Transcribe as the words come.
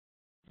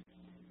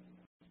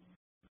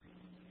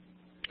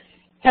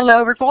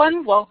Hello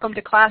everyone, welcome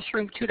to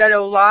Classroom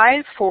 2.0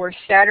 Live for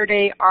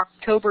Saturday,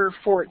 October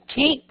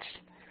 14th.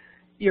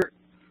 Your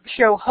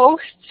show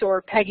hosts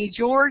are Peggy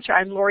George,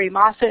 I'm Lori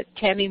Moffett,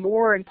 Tammy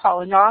Moore, and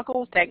Paula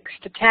Naugle. Thanks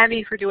to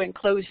Tammy for doing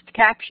closed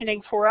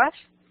captioning for us.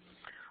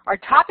 Our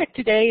topic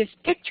today is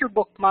Picture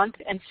Book Month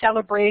and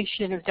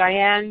celebration of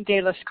Dianne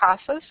de Las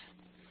Casas.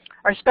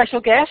 Our special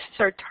guests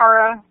are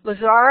Tara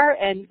Lazar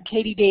and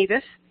Katie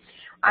Davis.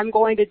 I'm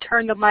going to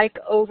turn the mic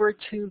over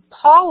to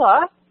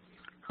Paula,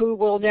 who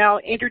will now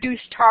introduce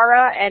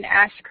Tara and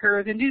ask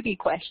her the newbie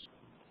question.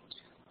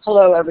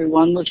 Hello,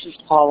 everyone. This is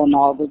Paula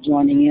Naugle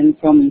joining in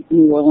from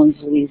New Orleans,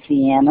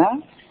 Louisiana,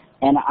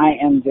 and I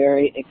am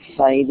very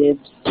excited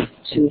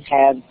to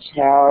have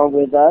Tara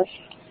with us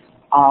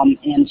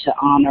and to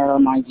honor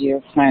my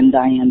dear friend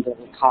Dianne de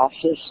Las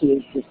Casas, who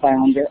is the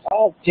founder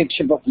of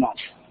Picture Book Month.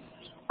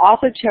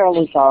 Author Tara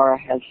Lazar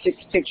has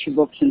 6 picture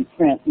books in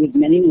print with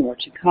many more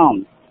to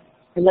come.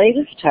 Her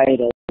latest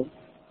title,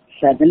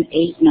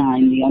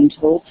 789, The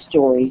Untold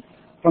Story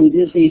from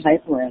Disney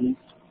Hyperion,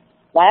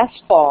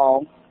 last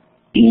fall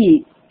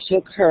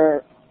took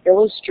her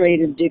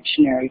illustrated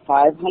dictionary,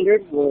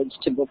 500 words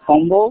to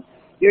befumble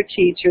your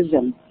teachers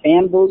and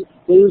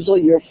bamboozle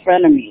your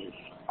frenemies,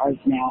 is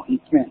now in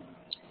print.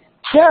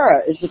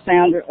 Tara is the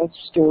founder of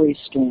Story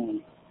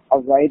Storm, a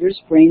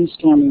writer's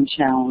brainstorming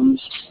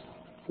challenge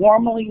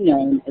formerly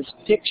known as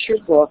Picture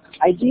Book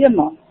Idea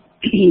Month.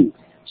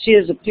 She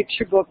is a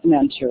picture book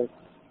mentor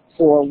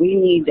for We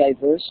Need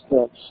Diverse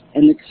Books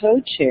and the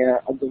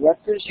co-chair of the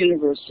Rutgers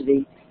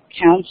University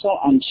Council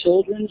on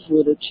Children's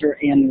Literature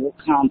Annual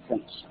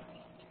Conference.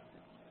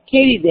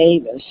 Katie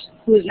Davis,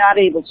 who is not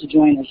able to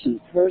join us in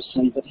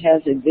person but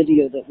has a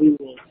video that we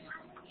will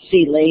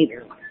see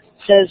later,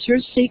 says her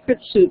secret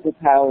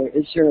superpower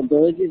is her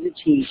ability to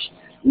teach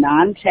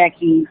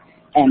non-techie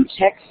and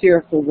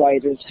tech-fearful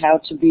writers how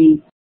to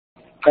be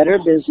better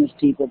business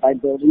people by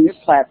building their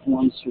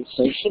platforms through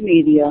social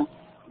media,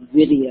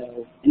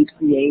 video, and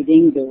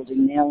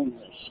building mailing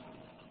lists.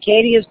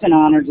 Katie has been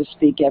honored to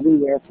speak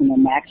everywhere from a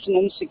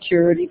maximum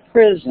security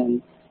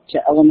prison to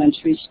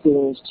elementary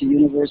schools to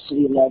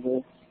university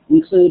level,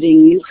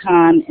 including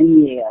UConn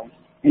and Yale,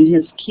 and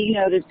has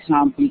keynoted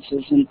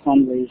conferences and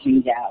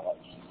fundraising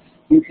galas.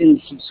 You can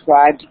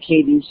subscribe to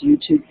Katie's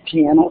YouTube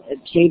channel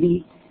at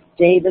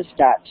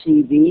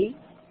katiedavis.tv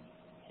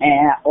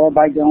or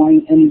by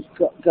going and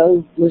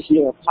go listen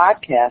to her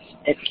podcast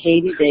at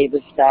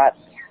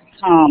katiedavis.com/podcast.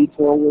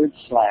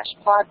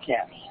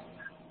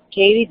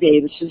 Katie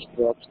Davis's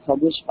books,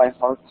 published by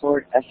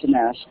Harcourt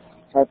SNS,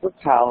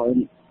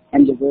 HarperCollins,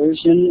 and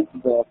Diversion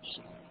Books,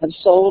 have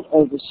sold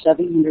over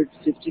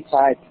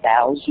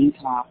 755,000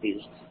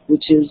 copies,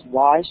 which is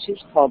why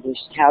she's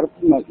published How to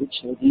Promote Your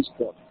Children's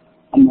Book,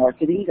 a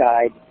marketing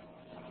guide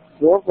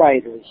for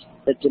writers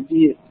that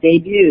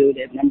debuted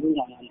at #1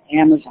 on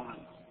Amazon.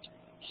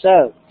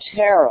 So,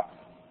 Tara,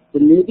 the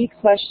newbie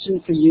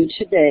question for you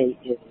today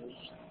is,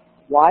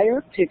 why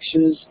are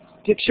picture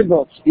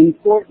books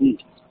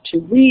important to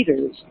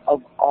readers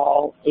of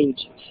all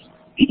ages?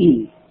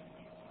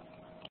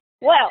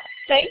 Well,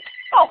 thanks.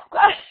 Oh,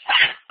 gosh.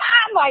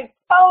 My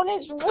phone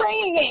is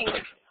ringing.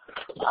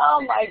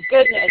 Oh, my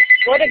goodness.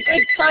 What a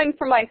good time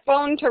for my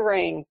phone to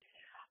ring.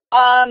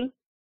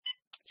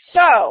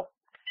 So,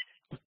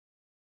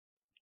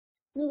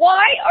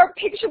 why are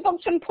picture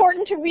books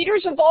important to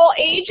readers of all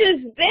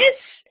ages? This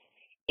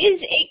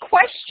is a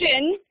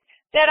question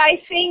that I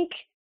think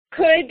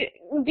could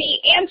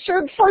be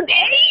answered for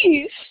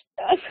days.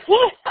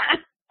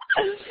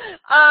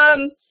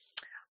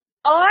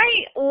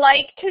 I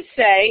like to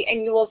say,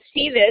 and you will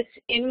see this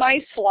in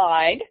my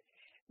slide,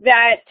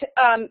 that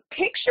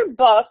picture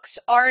books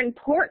are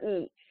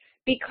important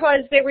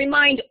because they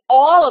remind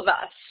all of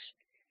us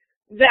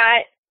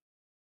that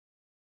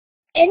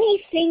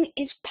anything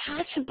is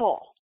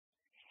possible.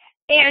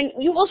 And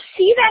you will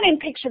see that in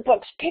picture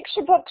books.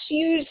 Picture books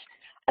use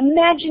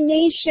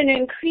imagination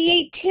and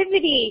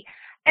creativity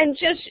and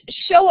just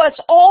show us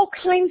all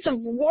kinds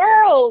of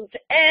worlds.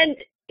 And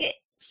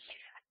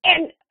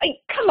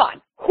come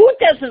on, who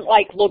doesn't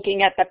like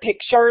looking at the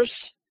pictures?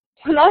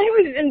 When I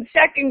was in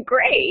 2nd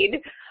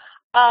grade,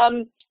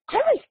 I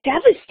was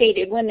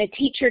devastated when the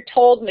teacher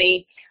told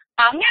me,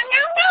 no,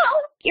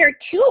 you're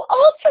too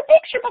old for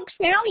picture books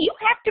now. You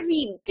have to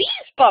read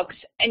these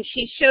books. And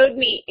she showed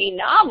me a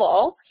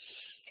novel.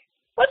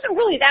 Wasn't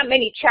really that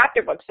many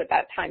chapter books at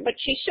that time, but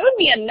she showed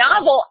me a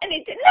novel, and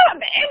it didn't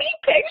have any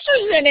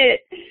pictures in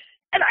it.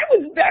 And I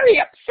was very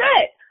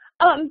upset.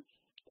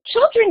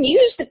 Children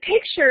use the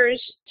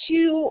pictures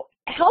to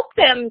help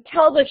them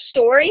tell the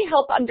story,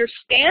 help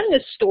understand the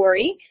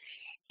story,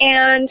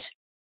 and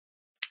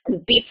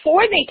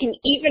before they can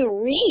even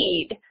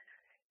read,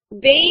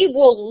 they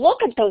will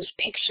look at those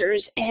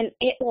pictures and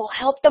it will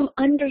help them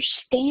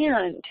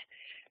understand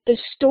the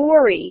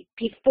story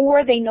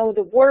before they know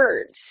the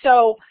words.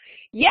 So,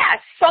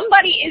 yes,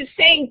 somebody is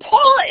saying,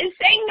 Paula is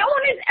saying no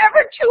one is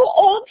ever too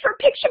old for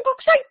picture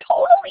books. I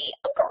totally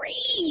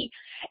agree.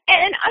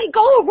 And I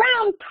go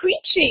around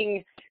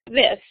preaching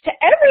this to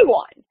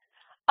everyone.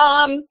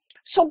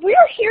 So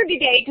we're here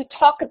today to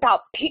talk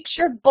about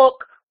Picture Book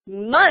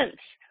Month,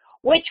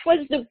 which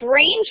was the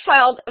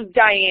brainchild of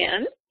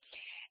Dianne,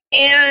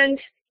 and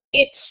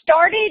it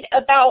started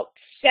about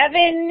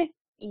 7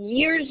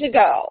 years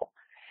ago,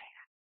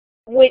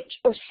 or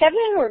 7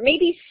 or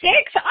maybe 6.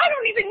 I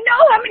don't even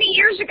know how many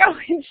years ago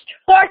it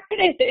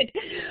started.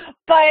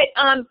 But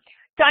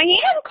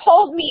Dianne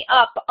called me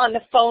up on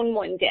the phone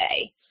one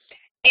day,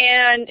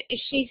 and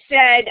she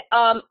said,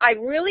 I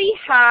really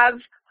have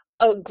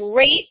a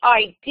great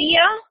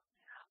idea.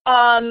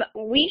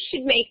 We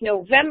should make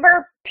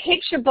November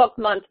Picture Book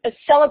Month a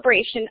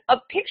celebration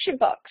of picture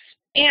books.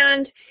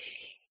 And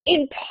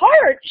in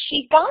part,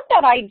 she got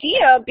that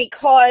idea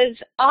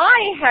because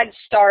I had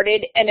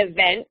started an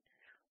event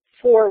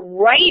for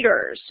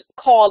writers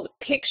called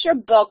Picture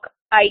Book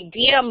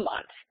Idea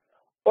Month,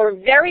 or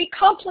very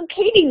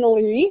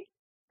complicatingly,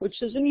 which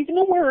isn't even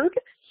a word,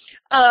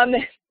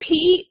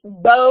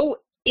 PBOIDMO.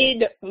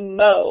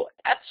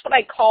 That's what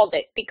I called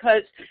it,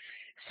 because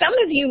some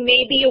of you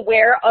may be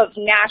aware of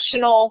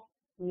National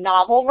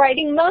Novel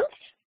Writing Month.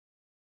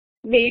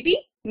 Maybe,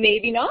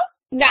 maybe not.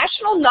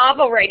 National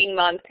Novel Writing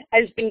Month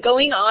has been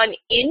going on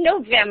in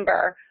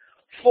November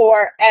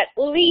for at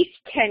least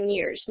 10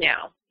 years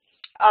now.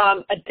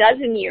 A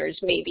dozen years,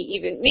 maybe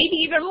even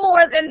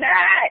more than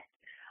that.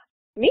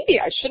 Maybe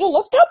I should have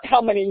looked up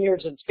how many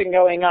years it's been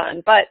going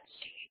on. But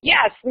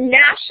yes,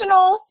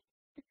 National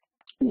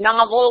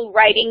Novel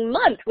Writing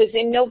Month was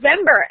in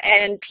November,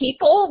 and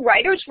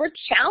writers were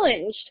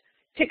challenged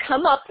to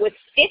come up with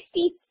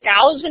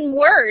 50,000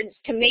 words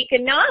to make a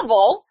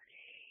novel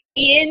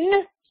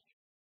in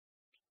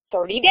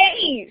 30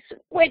 days,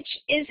 which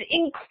is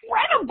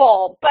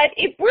incredible, but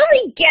it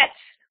really gets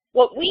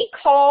what we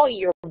call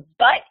your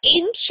butt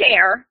in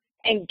chair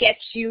and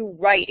gets you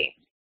writing.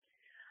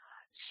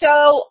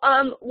 So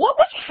what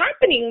was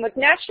happening with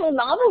National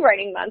Novel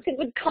Writing Month, it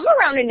would come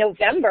around in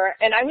November,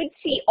 and I would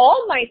see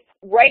all my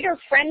writer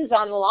friends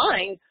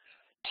online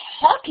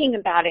talking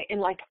about it and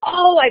like,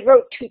 oh, I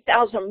wrote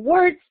 2,000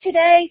 words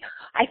today.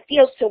 I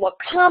feel so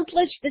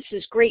accomplished. This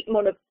is great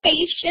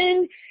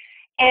motivation.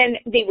 And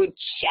they would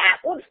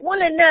chat with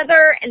one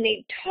another, and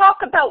they'd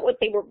talk about what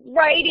they were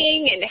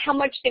writing and how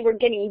much they were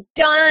getting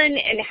done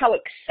and how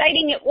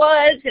exciting it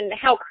was and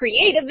how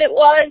creative it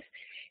was.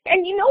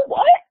 And you know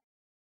what?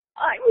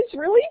 I was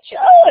really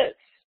jealous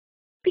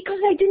because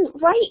I didn't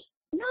write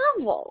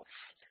novels.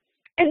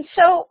 And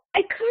so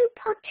I couldn't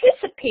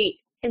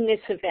participate in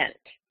this event.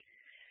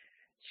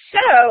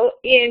 So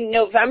in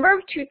November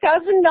of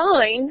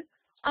 2009,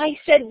 I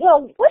said,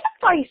 well, what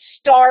if I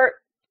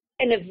start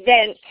an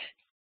event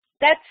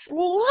that's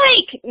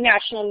like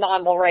National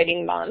Novel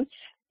Writing Month?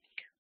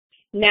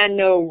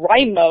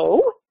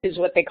 NaNoWriMo is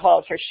what they call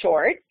it for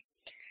short.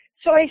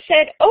 So I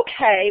said,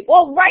 okay,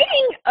 well,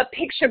 writing a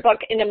picture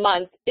book in a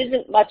month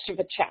isn't much of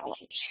a challenge.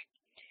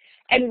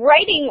 And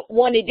writing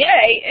one a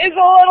day is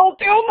a little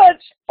too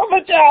much of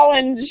a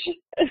challenge.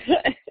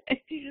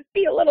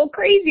 Be a little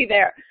crazy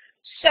there.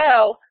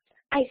 So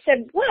I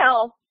said,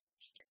 well,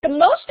 the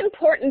most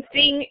important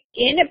thing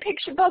in a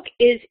picture book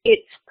is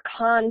its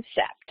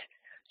concept.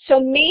 So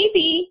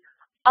maybe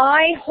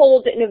I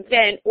hold an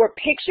event where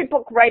picture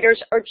book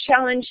writers are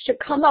challenged to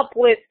come up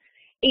with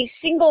a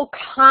single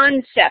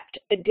concept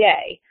a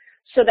day,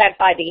 so that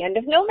by the end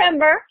of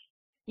November,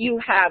 you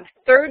have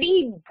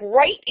 30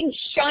 bright and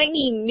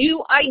shiny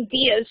new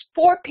ideas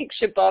for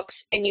picture books,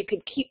 and you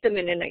could keep them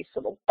in a nice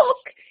little book,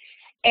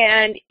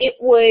 and it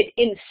would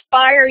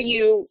inspire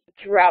you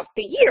throughout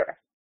the year.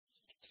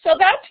 So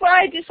that's what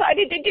I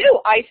decided to do.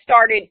 I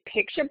started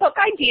Picture Book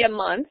Idea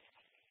Month,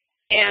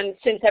 and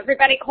since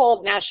everybody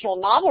called National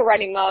Novel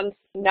Writing Month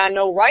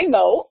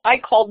NaNoWriMo, I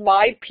called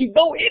my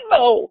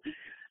PBOIDMO.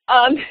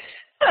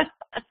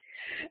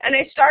 And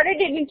I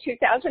started it in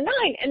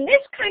 2009, and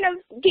this kind of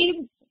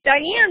gave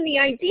Dianne the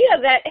idea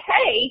that,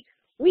 hey,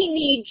 we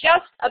need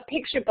just a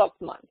picture book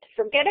month.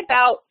 Forget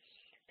about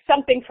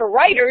something for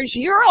writers.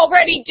 You're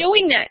already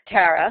doing that,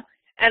 Tara,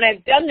 and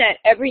I've done that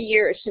every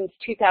year since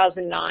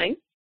 2009.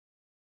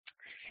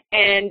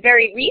 And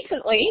very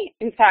recently,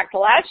 in fact,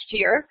 last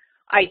year,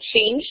 I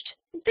changed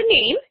the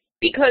name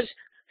because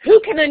who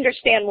can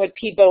understand what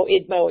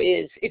PBOIDMO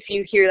is if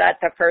you hear that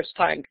the first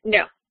time?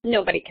 No.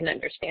 Nobody can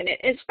understand it,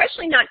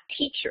 especially not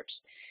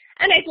teachers.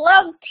 And I'd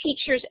love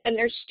teachers and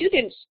their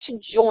students to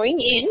join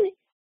in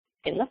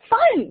the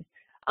fun.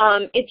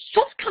 It's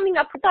just coming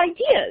up with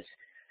ideas.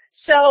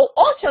 So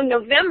also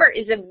November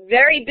is a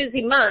very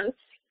busy month.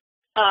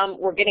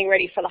 We're getting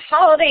ready for the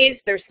holidays.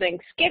 There's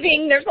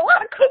Thanksgiving. There's a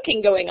lot of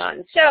cooking going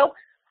on. So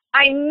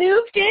I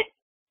moved it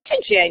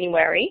to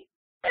January,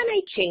 and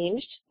I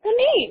changed the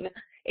name.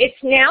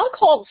 It's now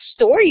called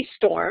Story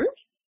Storm.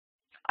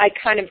 I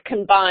kind of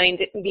combined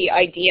the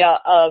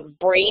idea of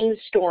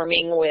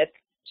brainstorming with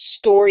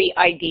story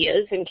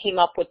ideas and came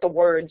up with the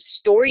word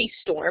Story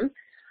Storm.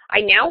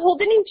 I now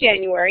hold it in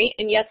January,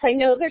 and yes, I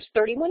know there's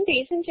 31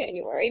 days in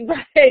January,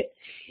 but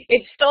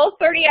it's still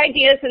 30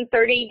 ideas in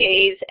 30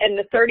 days, and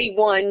the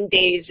 31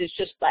 days is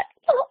just that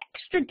little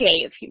extra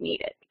day if you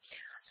need it.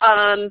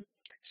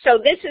 So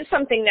this is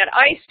something that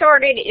I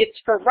started. It's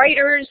for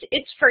writers.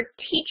 It's for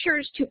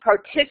teachers to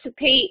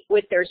participate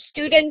with their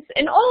students.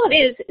 And all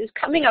it is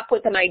coming up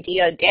with an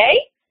idea a day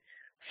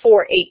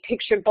for a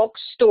picture book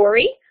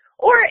story,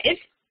 or if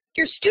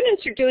your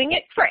students are doing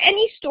it, for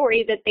any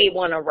story that they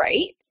want to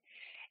write.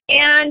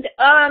 And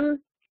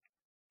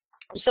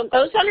so it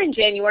goes on in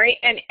January,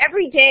 and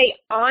every day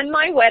on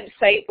my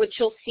website, which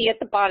you'll see at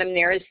the bottom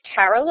there, is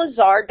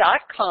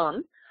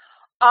taralazar.com,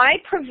 I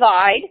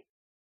provide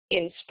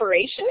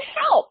inspiration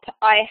help.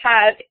 I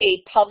have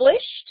a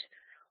published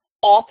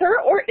author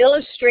or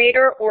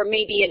illustrator or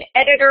maybe an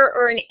editor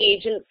or an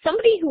agent,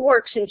 somebody who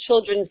works in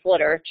children's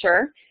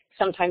literature,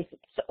 sometimes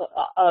it's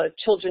a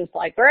children's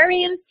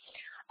librarian,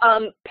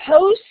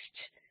 post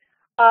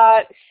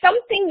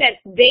something that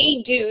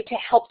they do to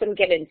help them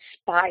get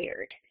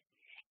inspired.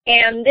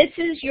 And this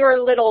is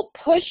your little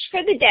push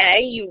for the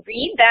day. You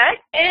read that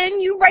and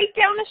you write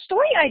down a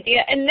story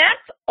idea, and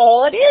that's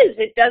all it is.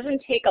 It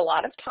doesn't take a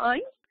lot of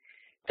time,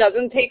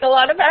 doesn't take a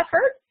lot of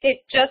effort. It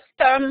just,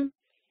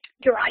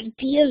 your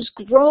ideas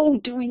grow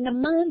during the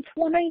month.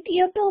 One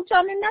idea builds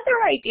on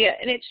another idea,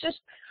 and it's just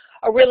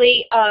a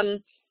really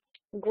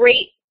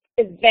great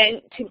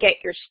event to get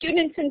your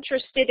students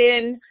interested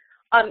in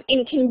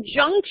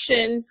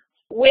conjunction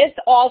with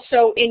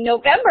also in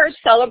November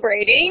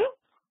celebrating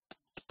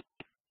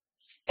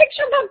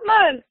Picture Book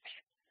Month,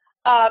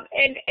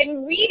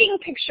 and reading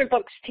picture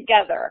books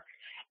together,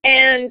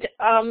 and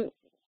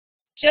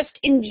just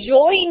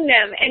enjoying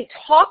them and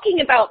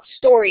talking about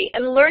story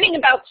and learning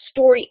about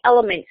story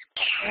elements,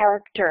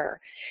 character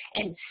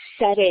and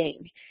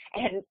setting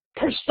and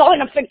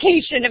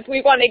personification if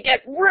we want to get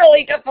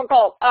really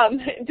difficult.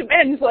 It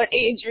depends what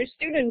age your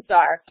students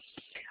are.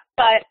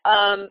 But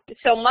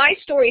so my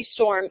story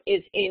storm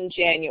is in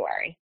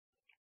January.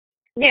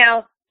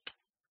 Now,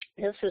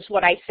 this is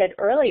what I said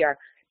earlier.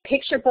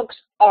 Picture books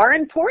are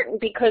important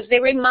because they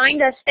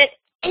remind us that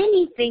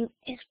anything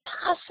is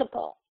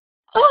possible.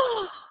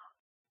 Oh,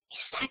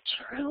 is that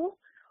true?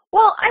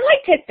 Well, I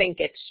like to think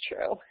it's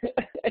true.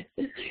 It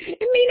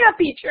may not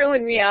be true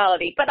in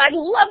reality, but I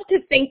love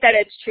to think that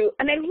it's true,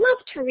 and I love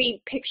to read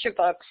picture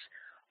books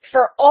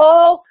for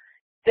all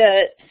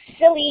the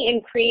silly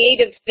and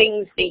creative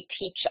things they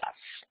teach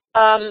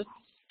us.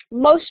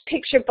 Most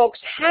picture books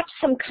have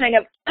some kind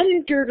of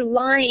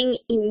underlying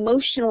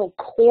emotional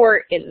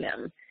core in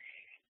them,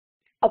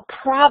 a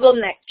problem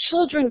that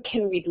children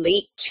can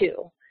relate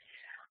to.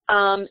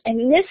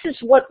 And this is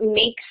what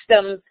makes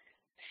them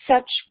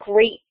such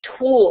great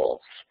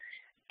tools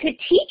to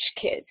teach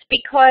kids,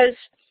 because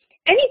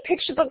any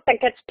picture book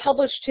that gets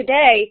published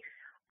today,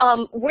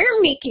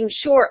 we're making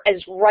sure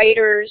as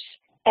writers,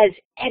 as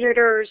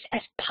editors,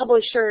 as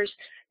publishers,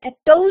 that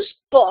those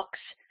books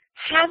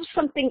have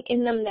something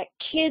in them that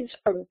kids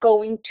are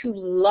going to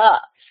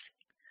love.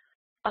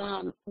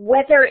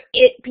 Whether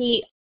it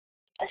be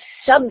a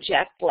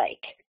subject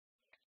like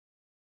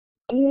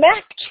a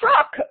Mack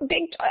truck,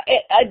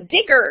 a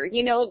digger,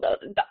 you know, the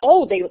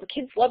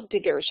kids love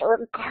diggers, or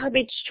a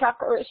garbage truck,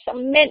 or a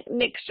cement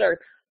mixer,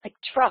 like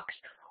trucks,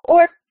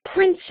 or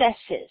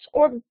princesses,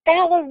 or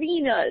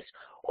ballerinas,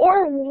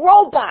 or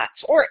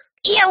robots, or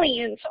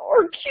aliens,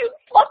 or cute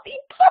fluffy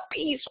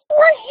puppies,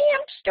 or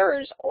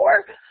hamsters,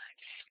 or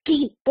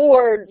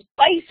skateboards,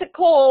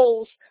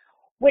 bicycles,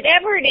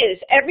 whatever it is.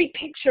 Every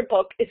picture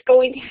book is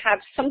going to have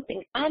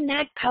something on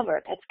that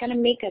cover that's going to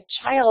make a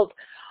child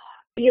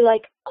be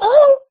like,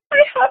 oh, I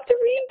have to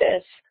read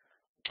this.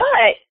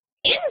 But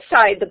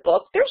inside the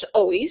book, there's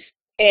always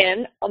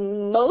an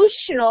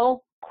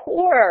emotional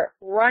core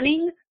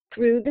running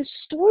through the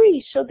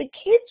story, so the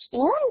kids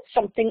learn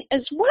something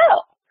as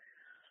well.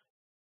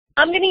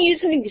 I'm going to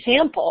use an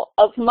example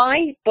of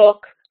my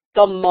book,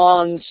 The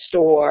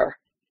Monster.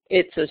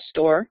 It's a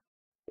store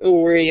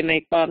where you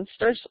make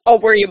monsters. Oh,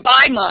 where you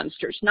buy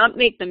monsters, not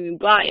make them, you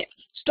buy it.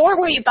 Store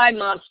where you buy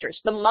monsters,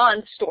 The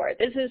Monster.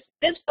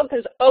 This book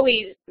is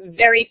always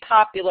very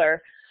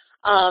popular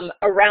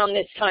around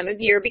this time of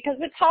year because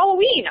it's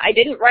Halloween. I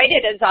didn't write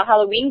it as a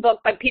Halloween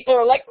book, but people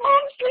are like,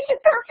 monsters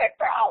are perfect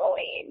for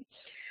Halloween.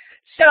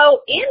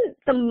 So in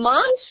The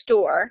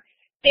Monster,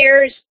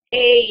 there's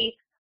a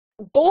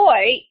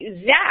boy,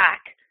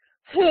 Zach,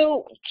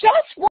 who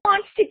just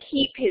wants to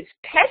keep his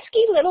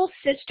pesky little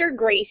sister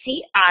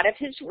Gracie out of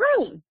his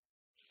room.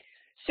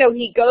 So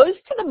he goes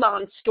to the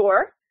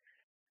monster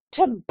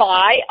to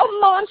buy a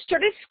monster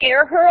to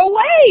scare her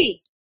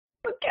away.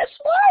 But guess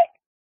what?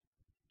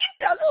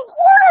 It doesn't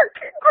work.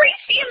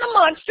 Gracie and the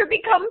monster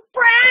become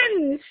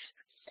friends.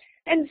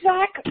 And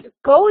Zach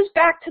goes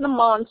back to the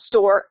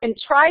monster and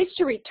tries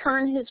to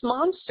return his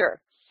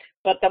monster.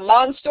 But the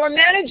monster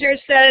manager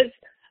says,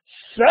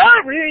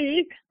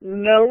 sorry,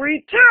 no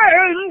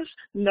returns,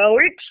 no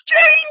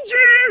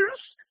exchanges.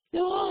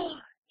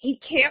 He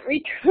can't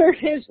return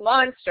his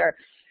monster.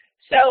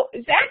 So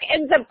Zach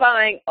ends up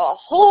buying a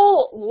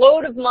whole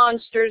load of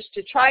monsters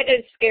to try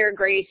to scare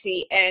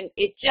Gracie, and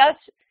it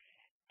just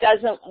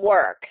doesn't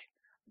work.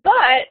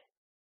 But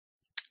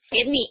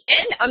in the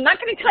end, I'm not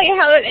going to tell you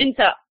how it ends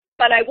up,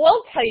 but I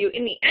will tell you,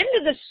 in the end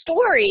of the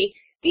story,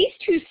 these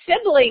two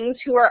siblings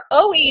who are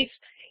always,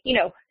 you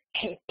know,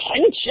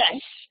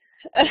 contentious,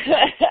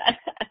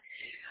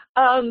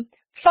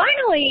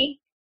 finally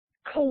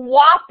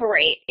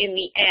cooperate in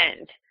the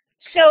end.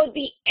 So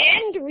the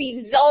end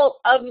result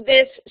of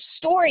this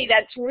story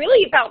that's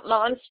really about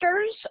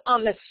monsters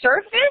on the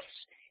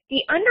surface,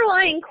 the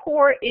underlying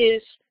core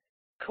is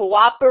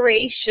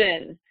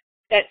cooperation,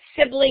 that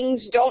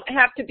siblings don't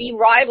have to be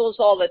rivals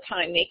all the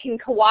time. They can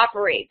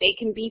cooperate. They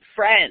can be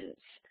friends.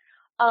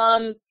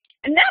 And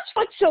that's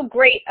what's so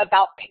great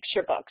about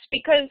picture books,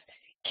 because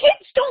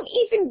kids don't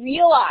even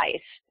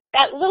realize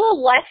that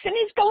little lesson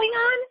is going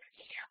on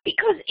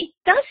because it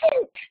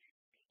doesn't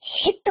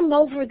hit them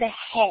over the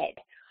head.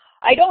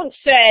 I don't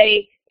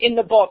say in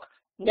the book,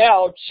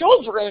 now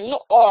children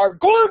are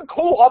good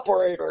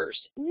cooperators.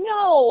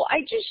 No,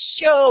 I just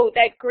show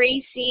that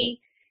Gracie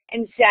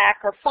and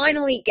Zach are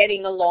finally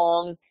getting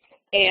along,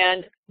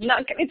 and I'm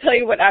not going to tell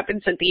you what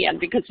happens at the end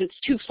because it's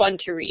too fun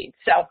to read.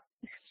 So,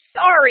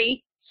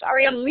 sorry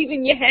I'm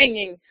leaving you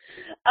hanging.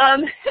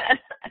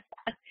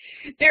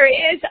 There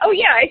is, oh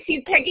yeah, I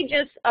see Peggy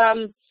just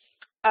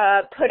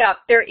put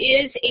up, there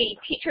is a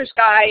teacher's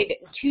guide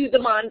to the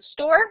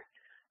Monster.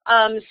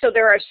 So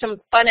there are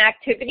some fun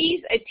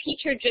activities. A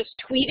teacher just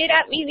tweeted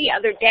at me the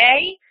other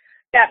day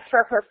that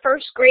for her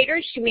first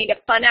graders, she made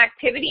a fun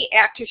activity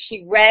after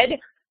she read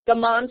the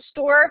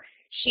Monster.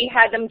 She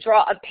had them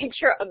draw a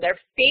picture of their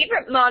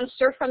favorite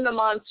monster from the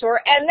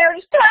Monster, and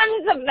there's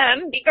tons of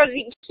them because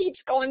he keeps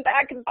going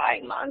back and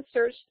buying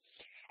monsters.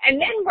 And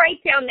then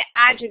write down the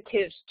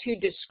adjectives to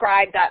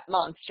describe that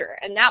monster.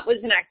 And that was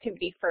an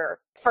activity for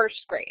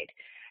first grade.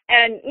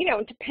 And, you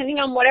know, depending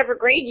on whatever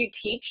grade you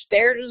teach,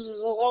 there's a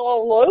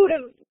load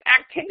of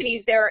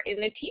activities there in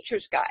the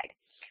teacher's guide.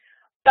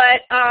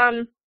 But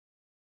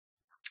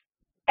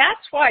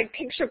that's why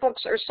picture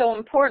books are so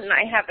important.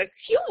 I have a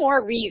few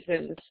more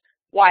reasons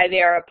why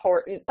they are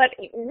important, but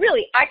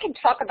really, I can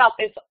talk about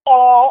this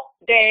all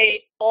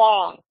day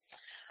long.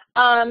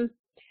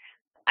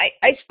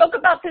 I spoke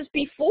about this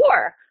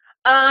before.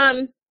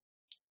 A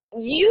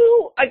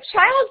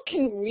child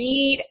can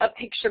read a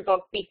picture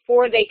book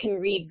before they can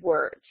read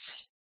words.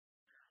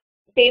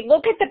 They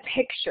look at the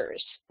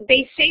pictures.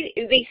 They see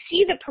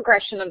the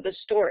progression of the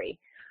story.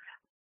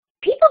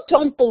 People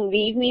don't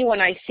believe me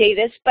when I say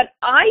this, but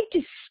I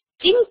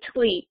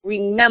distinctly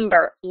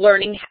remember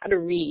learning how to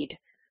read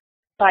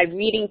by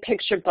reading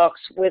picture books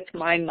with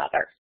my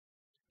mother.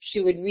 She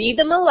would read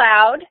them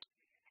aloud,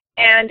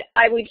 and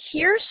I would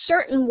hear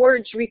certain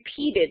words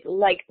repeated,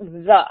 like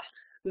the.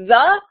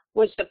 The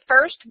was the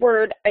first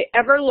word I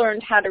ever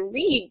learned how to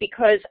read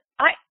because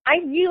I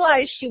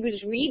realized she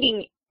was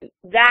reading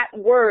that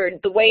word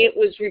the way it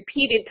was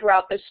repeated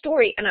throughout the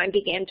story, and I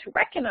began to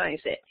recognize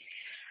it.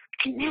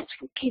 And that's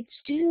what kids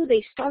do.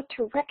 They start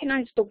to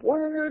recognize the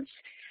words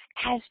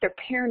as their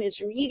parent is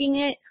reading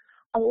it.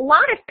 A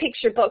lot of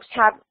picture books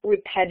have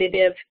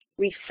repetitive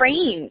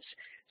refrains.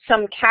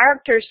 Some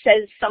character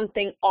says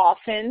something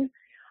often.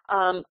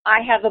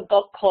 I have a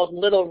book called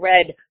Little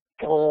Red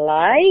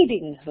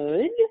Gliding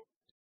Hood.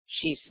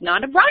 She's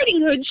not a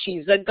riding hood,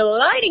 she's a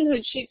gliding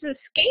hood. She's a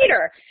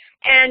skater.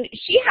 And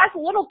she has a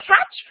little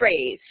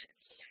catchphrase.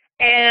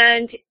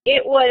 And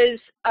it was,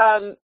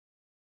 oh,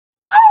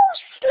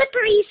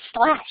 slippery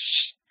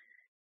slash.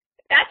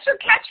 That's her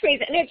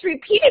catchphrase, and it's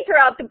repeated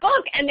throughout the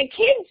book, and the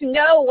kids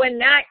know when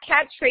that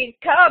catchphrase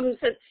comes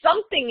that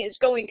something is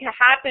going to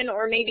happen,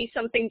 or maybe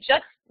something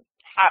just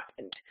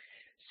happened.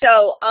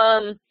 So,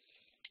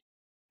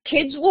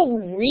 kids will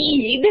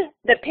read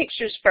the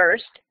pictures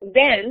first,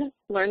 then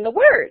learn the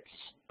words.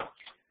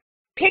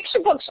 Picture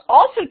books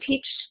also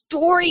teach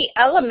story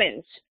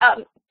elements.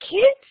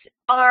 Kids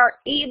are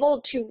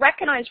able to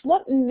recognize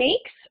what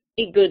makes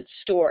a good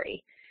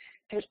story.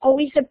 There's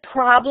always a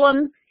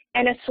problem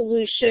and a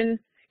solution.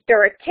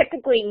 There are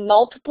typically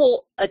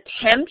multiple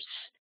attempts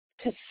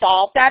to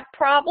solve that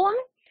problem.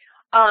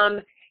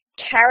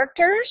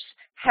 Characters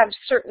have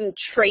certain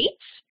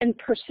traits and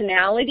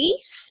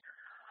personalities.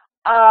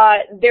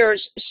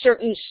 There's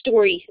certain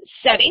story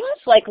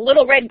settings, like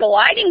Little Red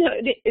Gliding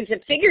Hood is a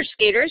figure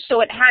skater,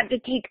 so it had to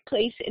take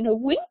place in a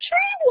wintry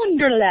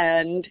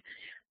wonderland.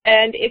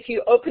 And if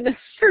you open the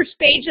first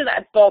page of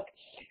that book,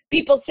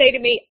 people say to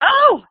me,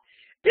 oh,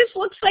 this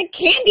looks like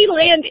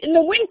Candyland in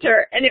the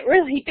winter, and it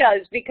really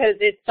does because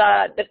it's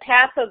the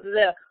path of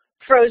the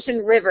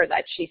frozen river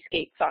that she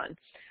skates on.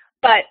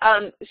 But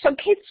so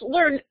kids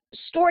learn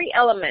story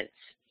elements.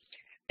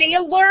 They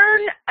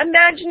learn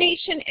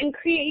imagination and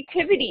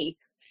creativity.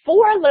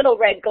 For Little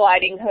Red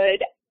Gliding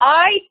Hood,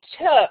 I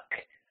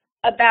took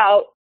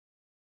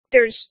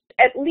there's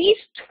at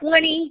least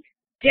 20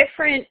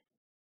 different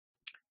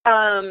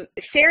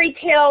fairy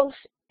tales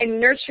and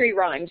nursery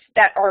rhymes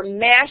that are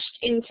mashed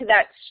into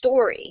that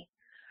story.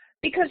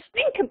 Because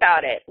think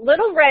about it,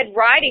 Little Red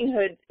Riding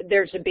Hood,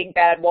 there's a big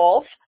bad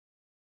wolf.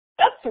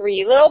 The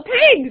Three Little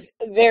Pigs,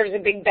 there's a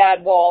big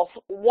bad wolf.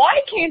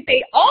 Why can't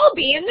they all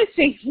be in the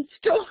same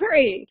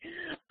story?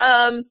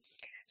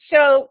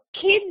 So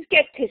kids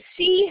get to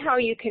see how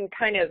you can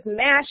kind of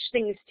mash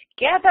things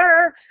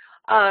together.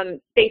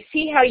 They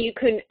see how you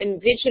can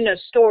envision a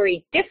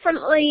story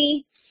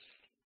differently.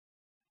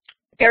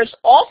 There's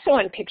also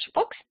in picture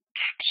books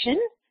action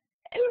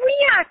and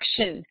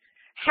reaction,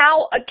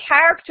 how a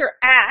character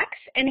acts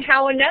and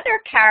how another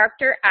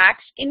character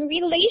acts in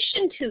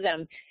relation to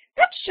them.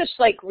 That's just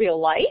like real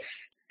life.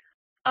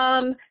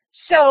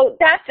 So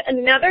that's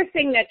another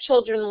thing that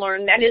children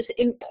learn that is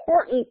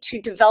important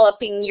to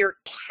developing your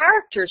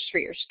characters for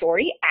your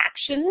story,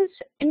 actions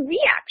and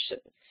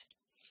reactions.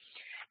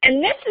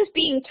 And this is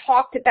being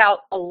talked about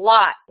a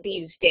lot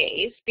these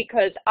days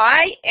because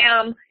I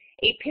am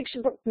a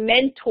picture book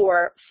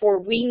mentor for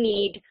We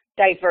Need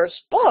Diverse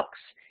Books.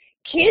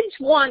 Kids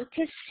want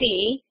to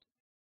see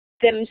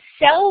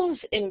themselves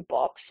in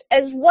books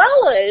as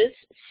well as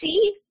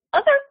see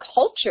other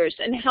cultures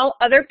and how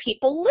other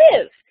people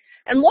live.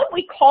 And what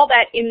we call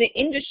that in the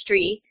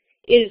industry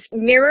is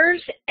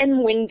mirrors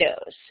and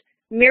windows.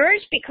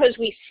 Mirrors because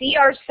we see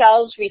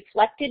ourselves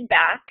reflected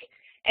back,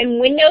 and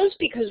windows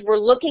because we're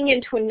looking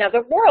into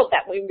another world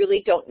that we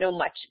really don't know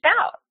much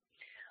about.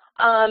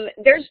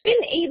 There's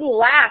been a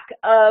lack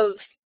of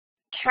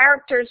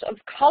characters of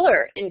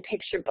color in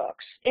picture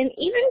books, and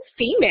even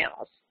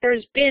females.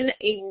 There's been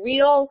a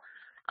real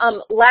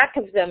lack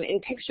of them in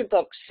picture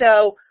books.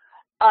 So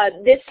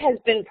this has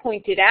been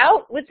pointed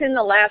out within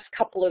the last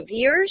couple of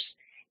years,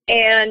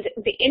 and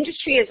the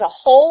industry as a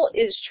whole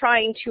is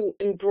trying to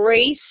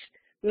embrace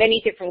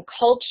many different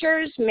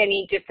cultures,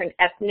 many different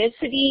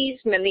ethnicities,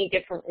 many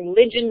different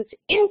religions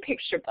in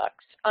picture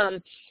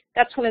books.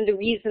 That's one of the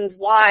reasons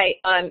why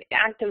I'm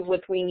active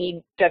with We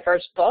Need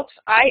Diverse Books.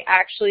 I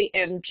actually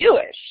am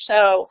Jewish,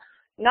 so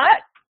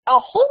not a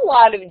whole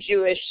lot of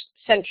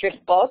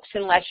Jewish-centric books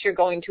unless you're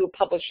going to a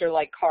publisher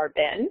like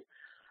Carbon.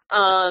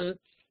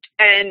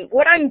 And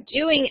what I'm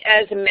doing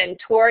as a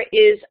mentor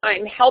is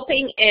I'm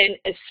helping an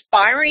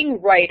aspiring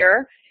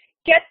writer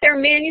get their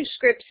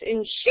manuscripts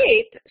in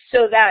shape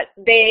so that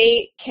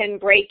they can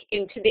break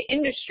into the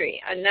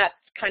industry. And that's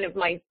kind of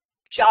my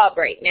job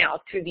right now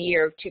through the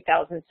year of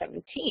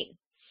 2017.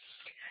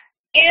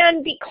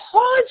 And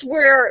because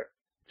we're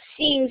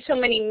seeing so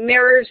many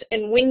mirrors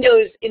and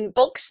windows in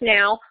books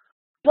now,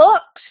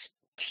 books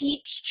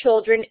teach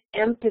children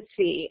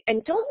empathy.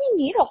 And don't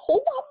we need a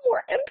whole lot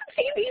more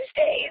empathy these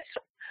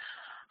days?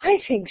 I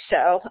think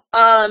so.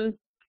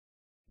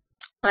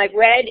 I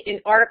read an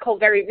article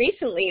very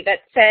recently that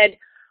said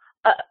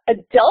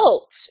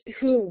adults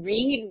who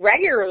read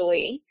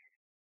regularly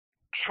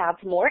have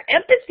more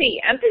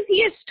empathy.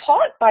 Empathy is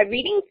taught by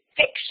reading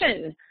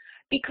fiction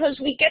because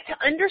we get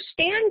to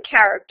understand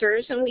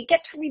characters and we get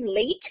to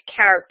relate to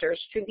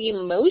characters through the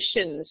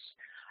emotions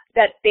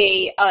that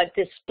they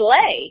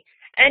display.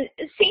 And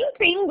same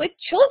thing with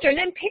children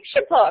and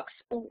picture books.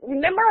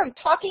 Remember I'm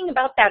talking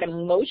about that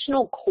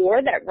emotional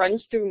core that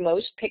runs through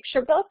most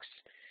picture books?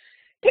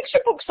 Picture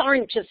books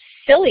aren't just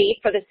silly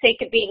for the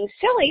sake of being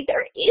silly.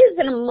 There is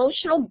an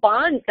emotional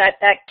bond that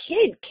that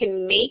kid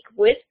can make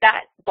with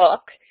that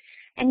book,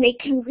 and they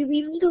can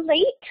really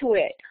relate to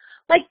it.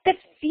 Like the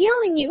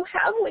feeling you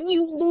have when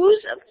you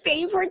lose a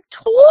favorite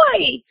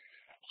toy.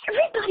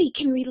 Everybody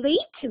can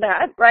relate to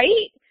that,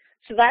 right?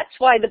 So that's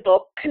why the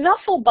book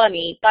Knuffle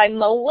Bunny by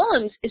Mo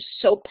Willems is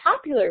so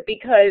popular,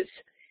 because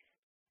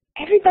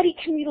everybody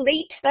can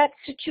relate to that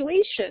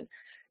situation.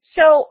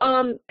 So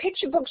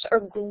picture books are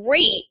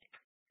great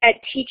at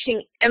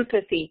teaching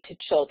empathy to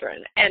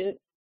children, and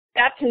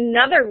that's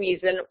another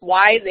reason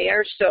why they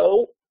are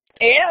so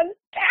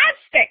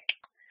fantastic.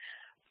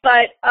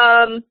 But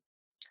I'm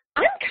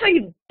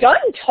kind of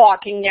done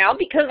talking now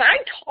because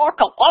I talk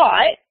a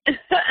lot.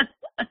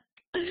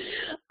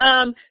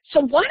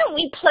 So why don't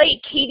we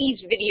play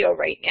Katie's video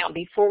right now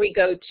before we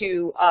go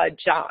to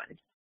John?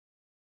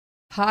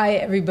 Hi,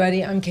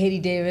 everybody. I'm Katie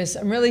Davis.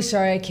 I'm really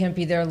sorry I can't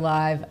be there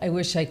live. I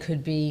wish I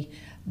could be,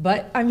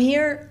 but I'm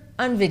here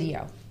on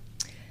video.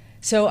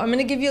 So I'm going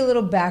to give you a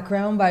little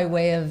background by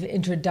way of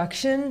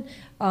introduction,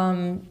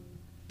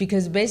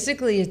 because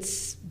basically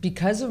it's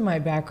because of my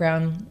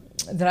background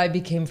that I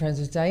became friends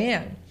with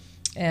Dianne,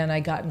 and I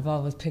got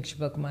involved with Picture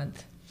Book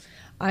Month.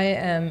 I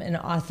am an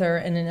author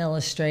and an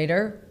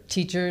illustrator.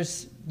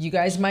 Teachers, you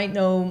guys might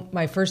know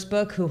my first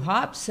book, Who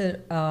Hops,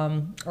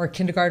 or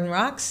Kindergarten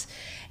Rocks,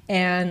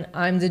 and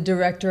I'm the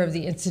director of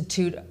the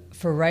Institute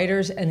for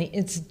Writers and the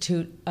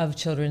Institute of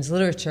Children's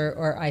Literature,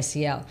 or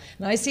ICL.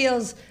 And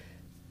ICL's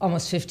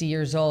almost 50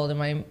 years old, and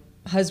my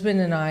husband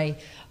and I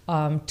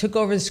took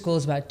over the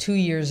schools about 2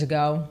 years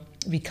ago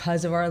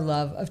because of our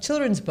love of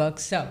children's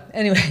books. So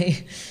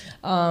anyway,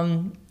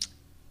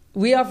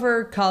 we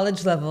offer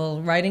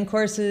college-level writing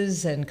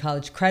courses and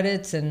college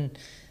credits, and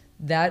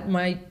that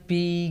might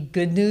be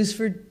good news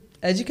for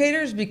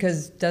educators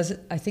because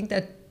I think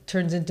that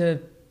turns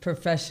into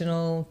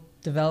professional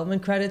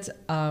development credits.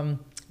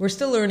 We're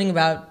still learning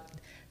about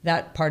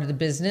that part of the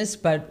business,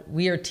 but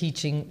we are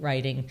teaching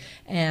writing,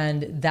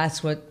 and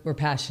that's what we're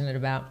passionate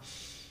about.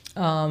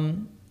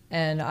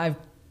 And I've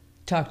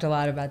talked a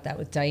lot about that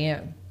with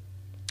Dianne.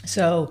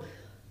 So,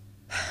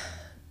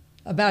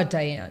 about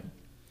Dianne.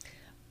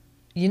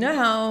 You know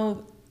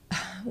how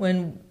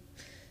when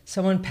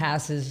someone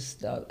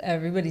passes,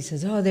 everybody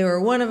says, oh, they were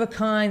one of a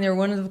kind, they're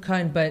one of a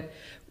kind. But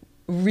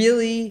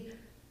really,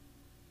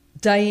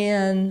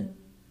 Dianne,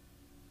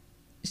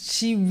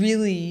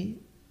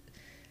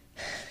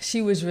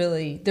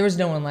 there was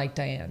no one like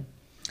Dianne.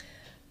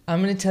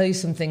 I'm going to tell you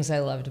some things I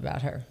loved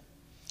about her.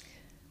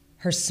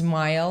 Her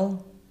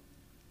smile,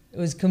 it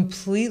was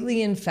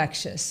completely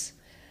infectious.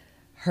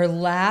 Her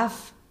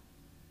laugh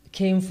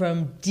came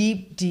from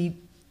deep,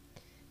 deep,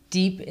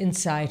 deep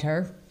inside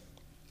her.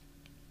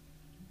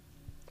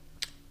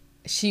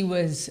 She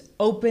was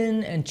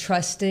open and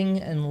trusting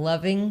and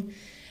loving.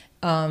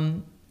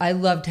 I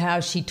loved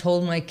how she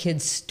told my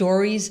kids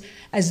stories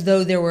as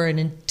though there were an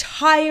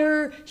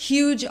entire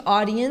huge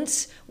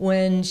audience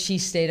when she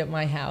stayed at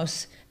my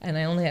house, and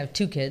I only have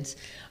 2 kids.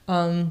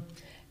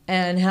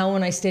 And how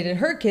when I stayed at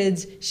her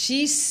kids,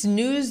 she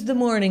snoozed the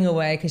morning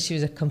away because she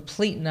was a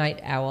complete night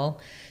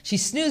owl. She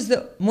snoozed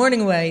the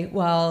morning away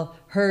while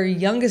her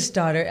youngest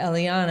daughter,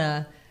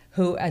 Eliana,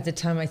 who at the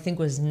time I think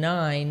was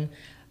 9,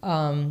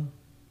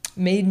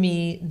 made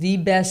me the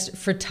best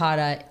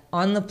frittata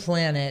on the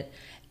planet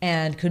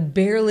and could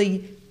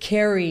barely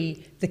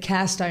carry the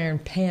cast iron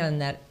pan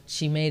that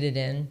she made it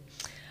in.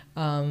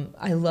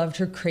 I loved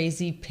her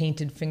crazy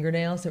painted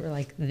fingernails that were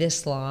like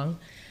this long.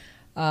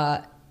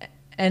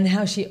 And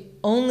how she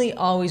only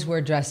always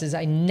wore dresses.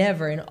 I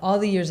never, in all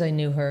the years I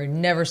knew her,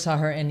 never saw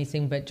her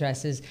anything but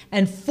dresses.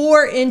 And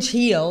 4-inch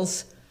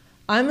heels.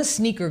 I'm a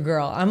sneaker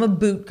girl. I'm a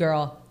boot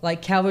girl,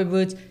 like cowboy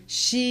boots.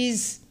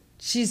 She's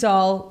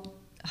all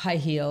high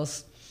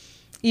heels,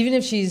 even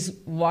if she's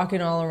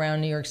walking all around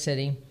New York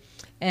City.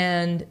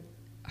 And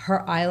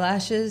her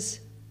eyelashes,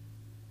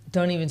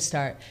 don't even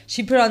start.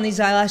 She put on these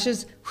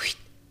eyelashes,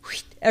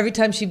 every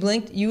time she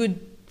blinked, you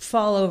would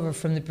fall over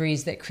from the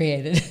breeze that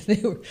created.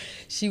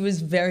 She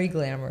was very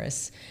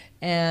glamorous.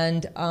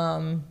 And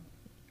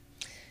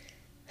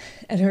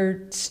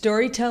her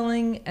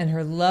storytelling and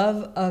her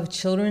love of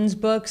children's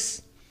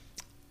books,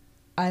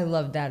 I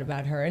loved that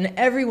about her. And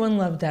everyone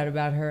loved that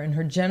about her. And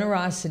her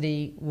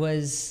generosity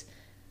was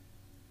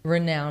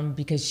renowned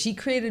because she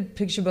created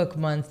Picture Book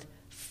Month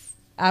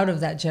out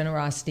of that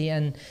generosity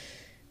and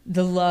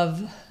the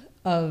love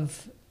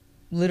of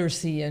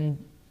literacy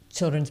and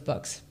children's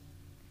books.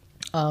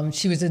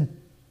 She was a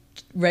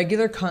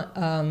regular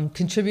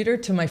contributor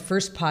to my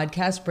first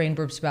podcast, Brain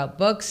Burps About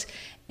Books.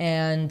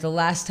 And the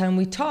last time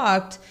we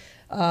talked,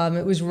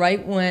 it was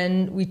right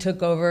when we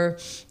took over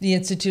the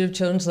Institute of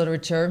Children's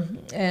Literature.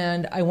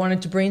 And I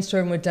wanted to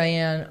brainstorm with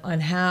Dianne on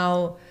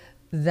how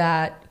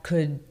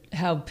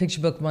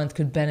Picture Book Month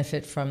could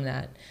benefit from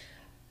that.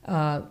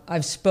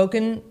 I've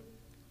spoken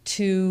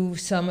to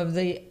some of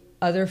the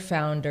other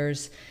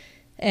founders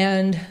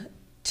and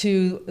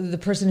to the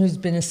person who's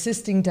been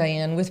assisting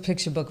Dianne with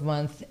Picture Book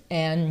Month.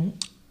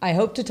 And I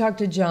hope to talk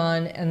to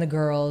John and the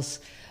girls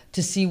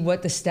to see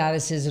what the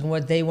status is and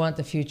what they want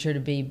the future to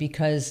be,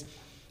 because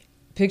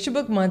Picture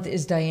Book Month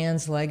is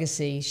Dianne's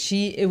legacy.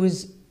 She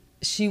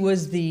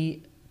was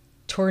the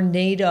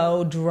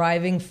tornado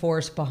driving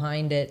force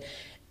behind it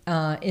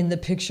in the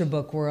picture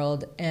book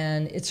world,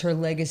 and it's her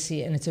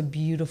legacy, and it's a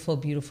beautiful,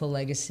 beautiful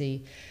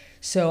legacy.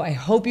 So I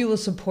hope you will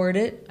support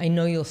it. I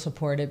know you'll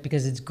support it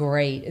because it's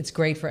great. It's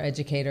great for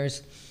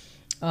educators.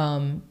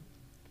 And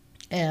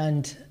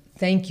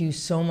thank you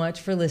so much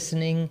for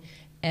listening,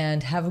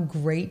 and have a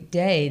great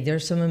day.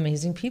 There's some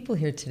amazing people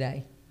here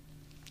today.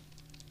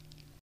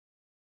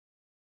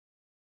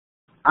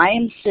 I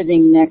am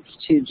sitting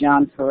next to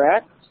John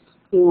Couret,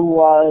 who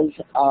was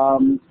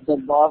the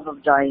love of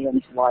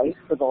Dianne's life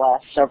for the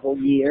last several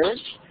years.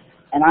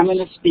 And I'm going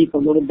to speak a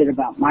little bit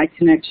about my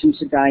connection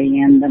to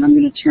Dianne, then I'm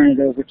going to turn it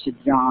over to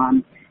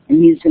John,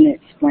 and he's going to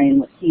explain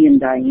what he and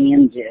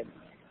Dianne did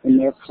in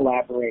their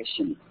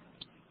collaboration.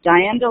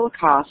 Dianne de Las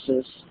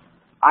Casas,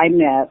 I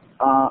met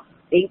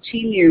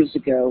 18 years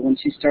ago when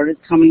she started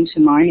coming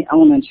to my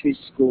elementary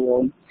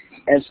school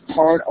as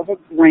part of a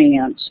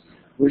grant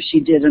where she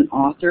did an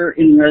author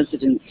in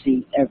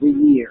residency every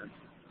year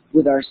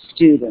with our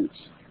students.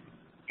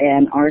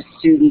 And our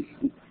students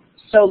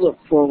so look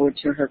forward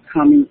to her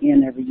coming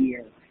in every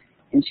year.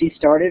 And she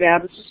started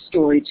out as a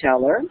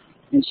storyteller,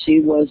 and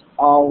she was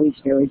always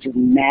very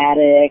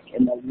dramatic,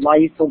 and the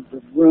life of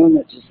the room,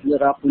 it just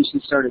lit up when she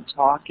started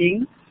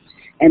talking.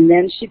 And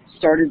then she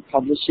started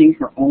publishing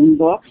her own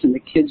books, and the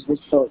kids were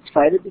so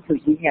excited because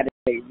we had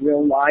a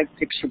real live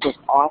picture book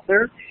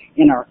author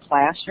in our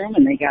classroom,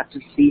 and they got to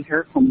see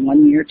her from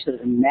one year to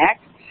the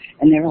next.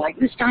 And they were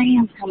like, Miss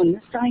Dianne's coming,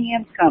 Miss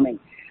Dianne's coming.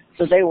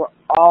 So they were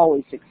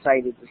always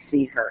excited to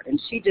see her. And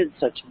she did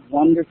such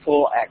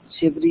wonderful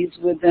activities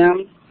with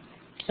them,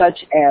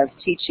 such as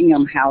teaching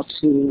them how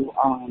to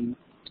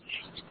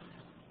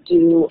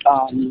do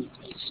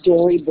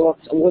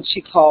storybooks, what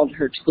she called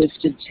her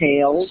twisted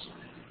tales.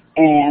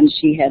 And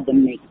she had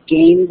them make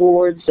game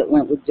boards that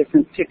went with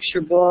different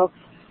picture books,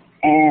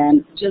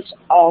 and just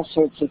all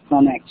sorts of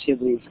fun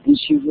activities. And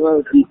she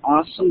wrote an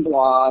awesome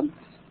blog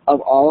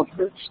of all of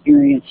her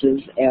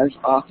experiences as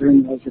author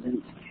in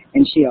residence.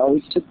 And she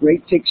always took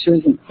great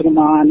pictures and put them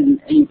on, and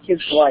the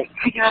kids were like,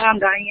 I got on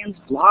Dianne's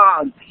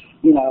blog,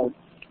 you know.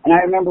 And I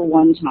remember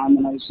one time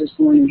when I was just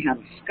learning how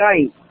to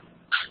Skype,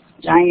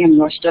 Dianne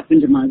rushed up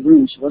into my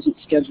room. She wasn't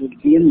scheduled to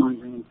be in my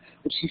room,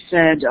 but she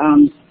said,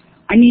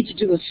 I need to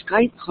do a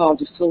Skype call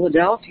to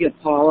Philadelphia,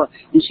 Paula.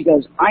 And she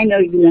goes, I know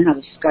you know how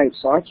to Skype,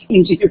 so I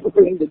came to your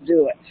room to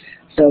do it.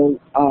 So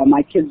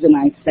my kids and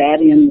I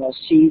sat in while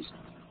she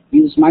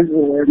used my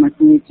board, my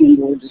Promethean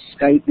board, to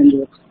Skype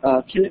into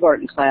a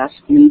kindergarten class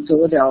in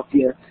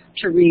Philadelphia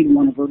to read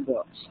one of her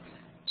books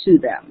to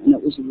them. And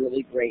it was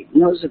really great.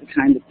 And those are the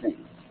kind of things.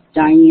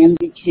 Dianne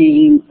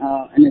became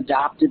an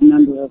adopted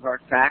member of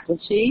our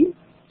faculty,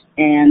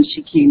 and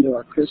she came to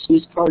our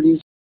Christmas parties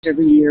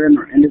every year and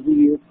our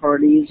end-of-the-year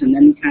parties and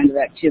any kind of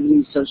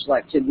activities, social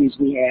activities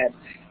we had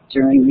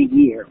during the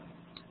year.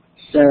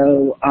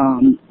 So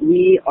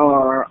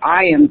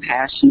I am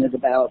passionate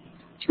about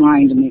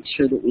trying to make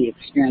sure that we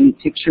extend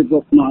Picture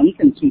Book Month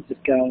and keep it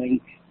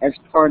going as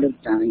part of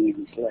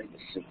Dianne's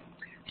legacy.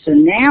 So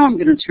now I'm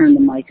going to turn the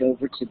mic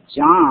over to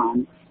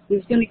John,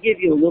 who's going to give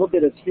you a little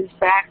bit of his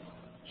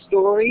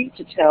backstory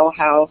to tell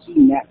how he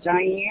met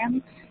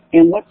Dianne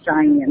and what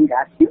Dianne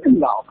got him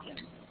involved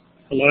in.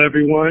 Hello,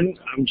 everyone.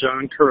 I'm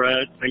John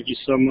Couret. Thank you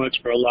so much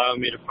for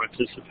allowing me to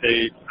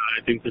participate.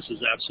 I think this is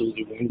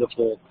absolutely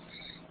wonderful.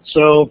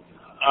 So,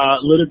 a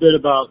little bit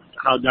about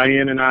how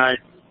Dianne and I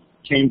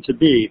came to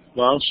be.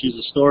 Well, she's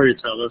a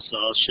storyteller, so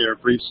I'll share a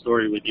brief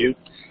story with you.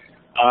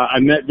 I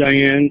met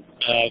Dianne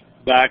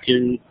back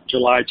in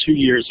July 2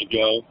 years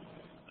ago.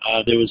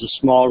 There was a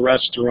small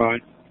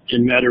restaurant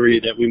in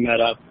Metairie that we met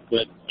up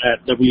with,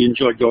 that we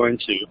enjoyed going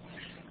to.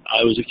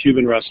 It was a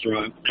Cuban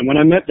restaurant. And when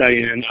I met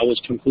Dianne, I was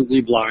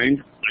completely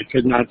blind. I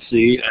could not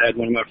see. I had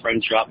one of my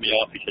friends drop me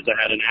off because I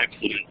had an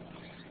accident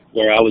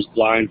where I was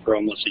blind for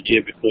almost a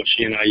year before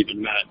she and I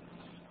even met.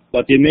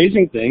 But the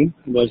amazing thing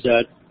was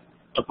that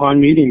upon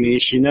meeting me,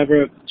 she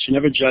never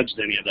judged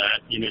any of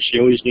that. You know, she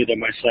always knew that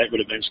my sight would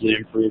eventually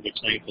improve, which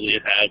thankfully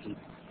it has, and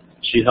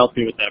she helped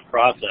me with that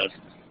process.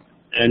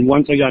 And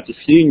once I got to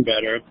seeing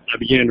better, I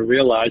began to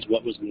realize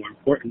what was more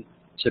important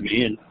to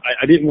me, and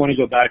I didn't want to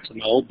go back to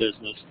my old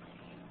business.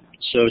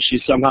 So she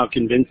somehow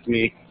convinced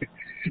me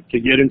to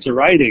get into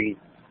writing,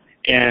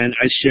 and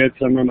I shared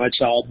some of my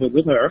childhood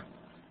with her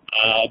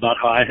about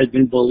how I had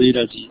been bullied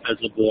as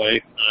a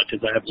boy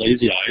because I have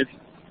lazy eyes.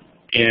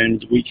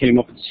 And we came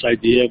up with this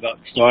idea about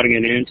starting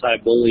an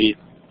anti-bully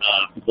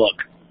book,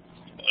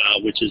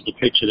 which is the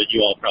picture that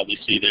you all probably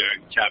see there,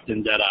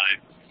 Captain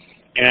Deadeye.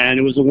 And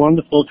it was a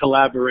wonderful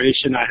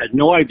collaboration. I had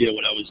no idea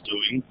what I was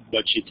doing,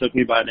 but she took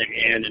me by the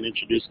hand and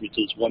introduced me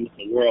to this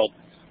wonderful world.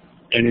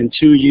 And in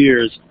 2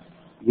 years,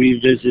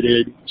 we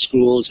visited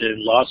schools in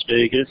Las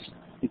Vegas,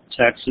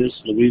 Texas,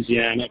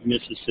 Louisiana,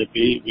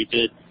 Mississippi. We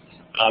did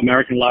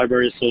American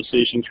Library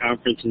Association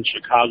Conference in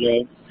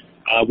Chicago.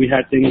 We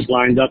had things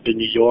lined up in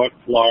New York,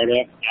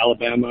 Florida,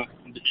 Alabama.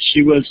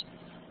 She was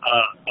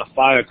a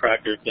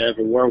firecracker, if there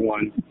ever were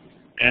one,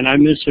 and I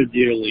miss her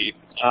dearly.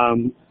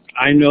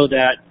 I know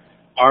that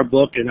our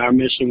book and our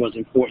mission was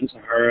important to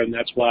her, and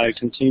that's why I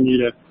continue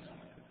to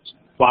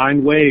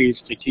find ways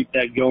to keep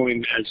that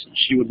going as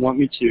she would want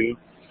me to.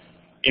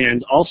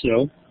 And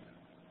also,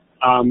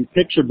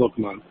 Picture Book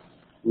Month,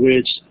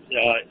 which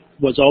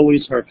was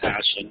always her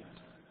passion.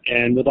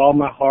 And with all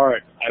my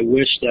heart, I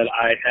wish that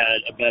I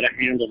had a better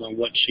handle on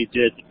what she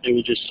did. There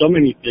were just so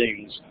many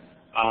things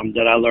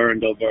that I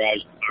learned over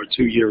our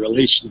 2-year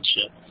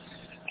relationship.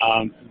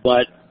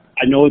 But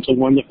I know it's a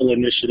wonderful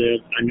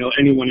initiative. I know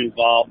anyone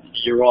involved,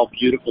 you're all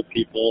beautiful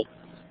people.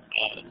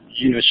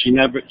 You know, she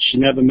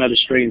never met a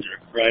stranger,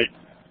 right?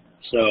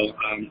 So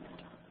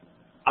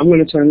I'm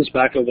going to turn this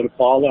back over to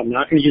Paula. I'm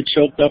not going to get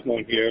choked up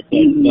on here,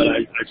 but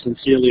I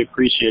sincerely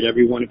appreciate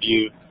every one of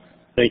you.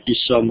 Thank you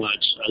so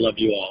much. I love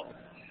you all.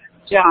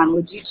 John,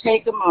 would you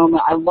take a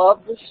moment? I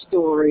love the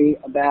story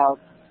about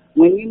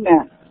when you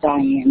met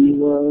Dianne, you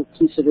were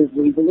considered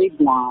legally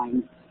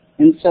blind.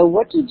 And so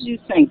what did you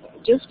think?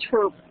 Just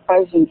her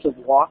presence of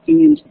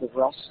walking into the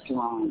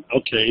restaurant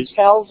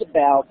tells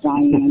about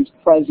Dianne's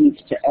presence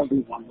to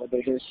everyone, whether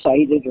they're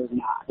sighted or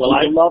not. Well,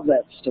 I love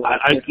that story.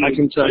 I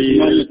can tell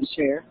you,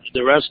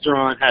 the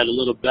restaurant had a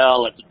little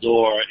bell at the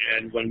door,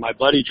 and when my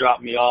buddy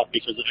dropped me off,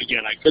 because,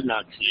 again, I could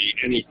not see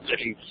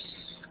anything,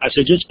 I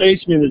said, just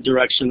face me in the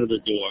direction of the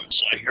door.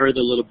 So I heard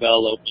the little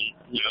bell open,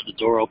 the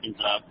door opens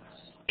up,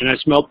 and I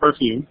smelled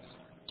perfume.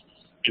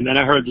 And then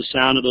I heard the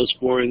sound of those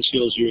 4-inch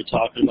heels you were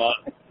talking about,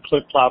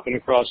 clip-clopping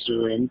across the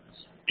room.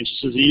 And she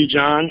says, are you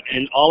John?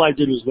 And all I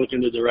did was look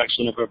in the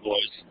direction of her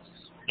voice.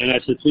 And I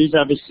said, please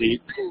have a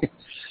seat.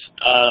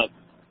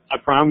 I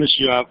promise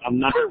you, I'm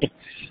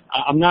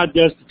not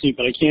destitute,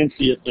 but I can't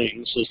see a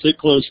thing. So sit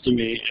close to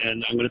me,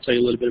 and I'm going to tell you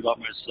a little bit about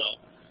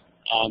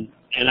myself.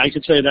 And I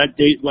could say that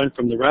date went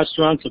from the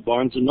restaurant to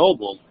Barnes &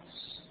 Noble,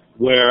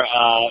 where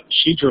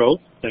she drove,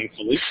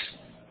 thankfully.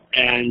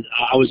 And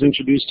I was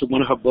introduced to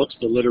one of her books,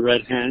 The Little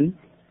Red Hen.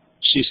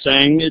 She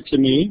sang it to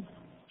me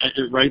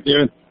right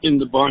there in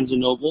the Barnes &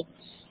 Noble.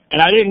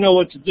 And I didn't know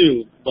what to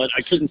do, but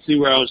I couldn't see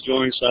where I was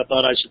going, so I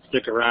thought I should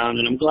stick around.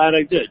 And I'm glad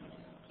I did,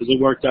 because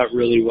it worked out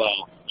really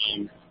well.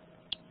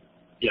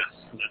 Yes.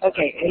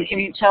 Okay, and can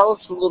you tell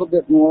us a little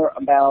bit more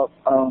about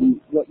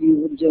what you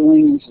were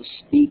doing as a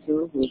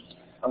speaker with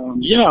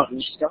Yeah.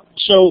 your stuff?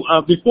 So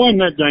before I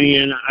met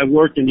Dianne, I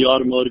worked in the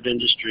automotive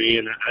industry,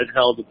 and I'd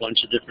held a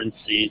bunch of different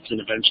seats, and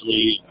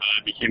eventually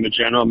I became a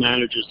general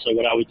manager. So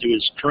what I would do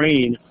is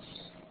train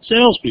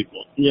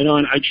salespeople,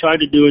 and I tried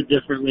to do it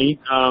differently.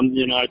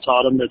 I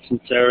taught them that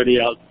sincerity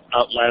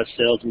outlasts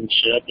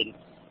salesmanship, and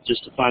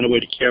just to find a way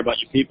to care about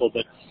your people.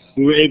 But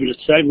we were able to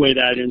segue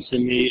that into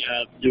me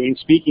doing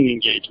speaking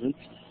engagements.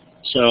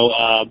 So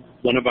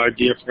one of our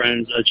dear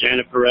friends,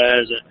 Janet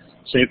Perez at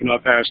St.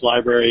 Bernard Parish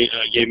Library,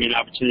 gave me an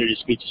opportunity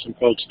to speak to some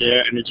folks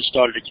there, and it just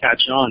started to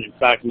catch on. In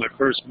fact, my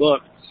first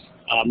book,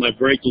 my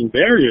Breaking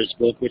Barriers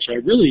book, which I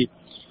really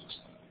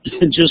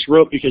just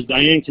wrote because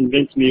Dianne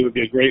convinced me it would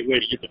be a great way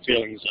to get the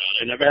feelings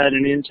out. I never had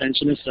any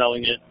intention of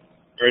selling it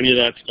or any of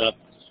that stuff,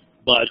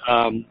 but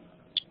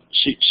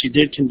she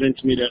did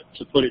convince me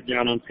to put it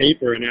down on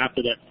paper, and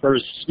after that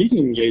first speaking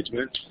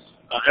engagement,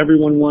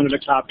 everyone wanted a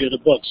copy of the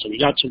book. So we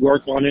got to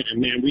work on it,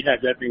 and man, we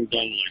had that thing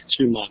done in like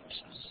 2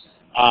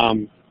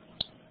 months.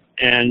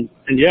 And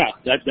yeah,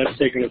 that's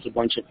taken us a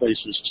bunch of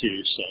places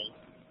too. So.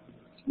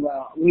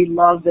 Well, we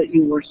love that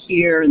you were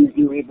here and that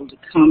you were able to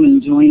come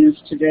and join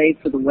us today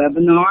for the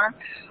webinar.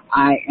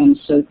 I am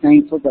so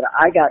thankful that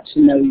I got to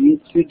know you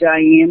through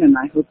Dianne, and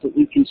I hope that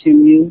we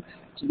continue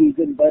to be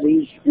good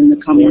buddies in the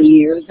coming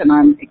years. And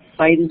I'm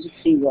excited to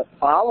see what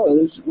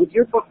follows with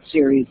your book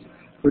series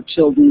for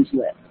Children's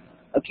Lit.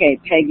 Okay,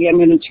 Peggy, I'm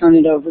going to turn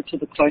it over to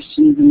the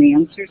questions and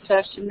answer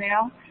session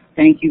now.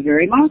 Thank you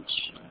very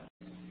much.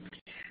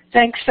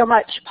 Thanks so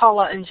much,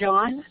 Paula and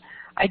John.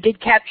 I did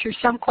capture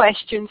some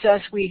questions as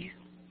we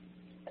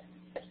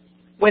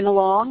went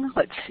along.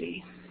 Let's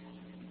see.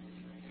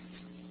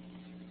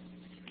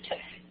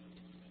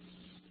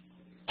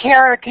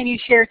 Tara, can you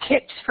share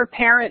tips for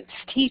parents,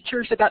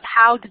 teachers about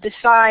how to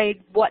decide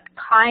what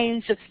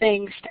kinds of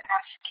things to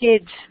ask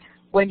kids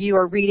when you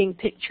are reading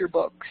picture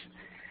books?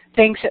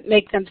 Things that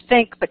make them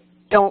think but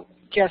don't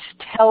just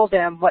tell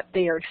them what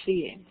they are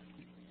seeing.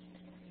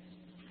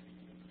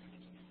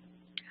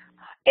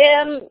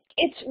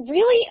 It's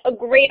really a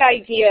great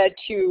idea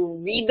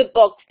to read the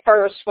book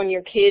first when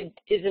your kid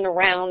isn't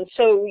around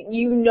so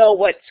you know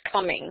what's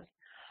coming.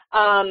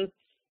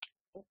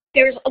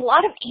 There's a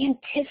lot of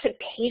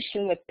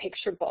anticipation with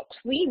picture books.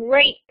 We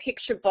write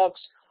picture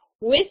books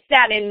with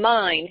that in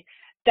mind,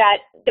 that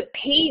the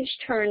page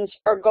turns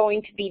are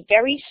going to be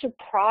very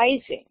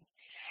surprising.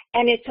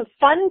 And it's a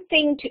fun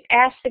thing to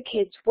ask the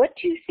kids, what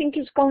do you think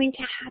is going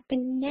to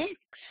happen next?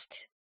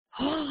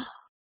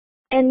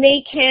 And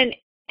they can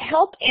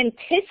help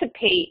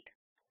anticipate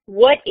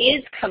what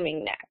is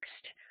coming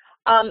next.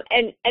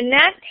 And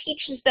that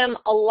teaches them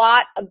a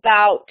lot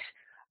about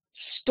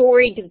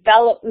story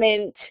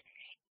development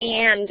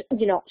and,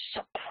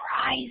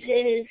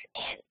 surprises.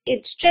 And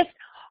it's just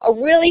a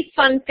really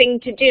fun thing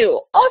to do.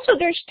 Also,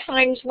 there's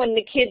times when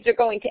the kids are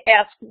going to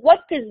ask, what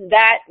does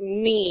that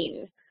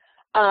mean?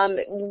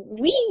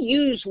 We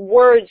use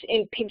words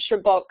in picture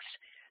books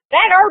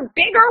that are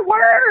bigger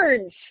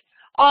words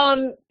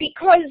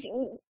because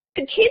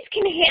the kids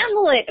can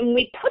handle it, and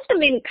we put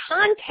them in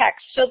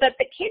context so that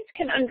the kids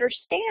can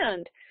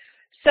understand.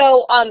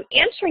 So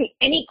answering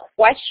any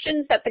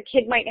questions that the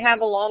kid might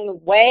have along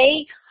the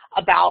way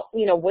about,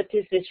 what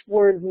does this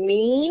word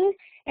mean?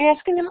 And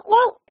asking them,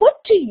 well, what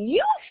do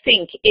you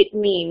think it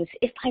means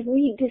if I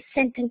read this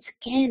sentence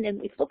again and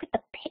we look at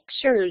the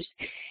pictures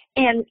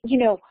and,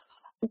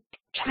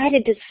 try to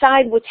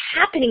decide what's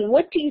happening.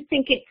 What do you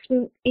think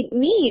it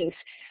means?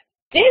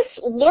 This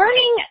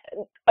learning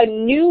a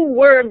new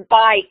word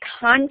by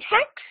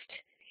context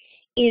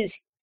is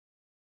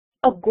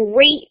a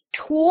great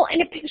tool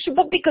in a picture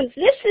book because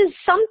this is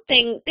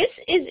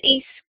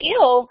a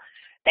skill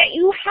that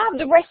you have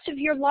the rest of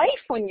your life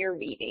when you're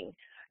reading.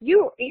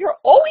 You're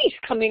always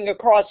coming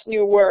across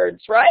new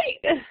words, right?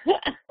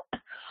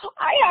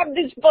 I have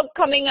this book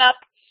coming up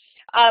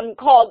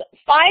called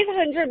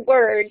 500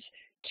 Words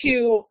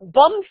to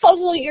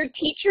Bumfuzzle Your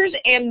Teachers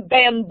and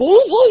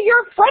Bamboozle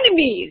Your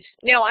Frenemies.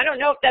 Now, I don't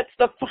know if that's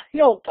the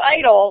final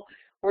title.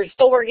 We're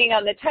still working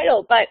on the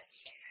title, but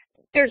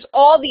there's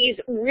all these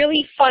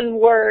really fun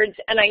words,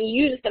 and I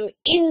use them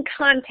in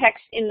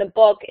context in the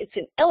book. It's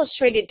an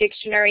illustrated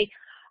dictionary.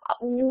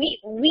 We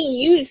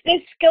use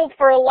this skill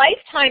for a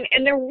lifetime,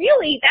 and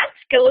that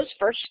skill is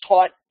first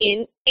taught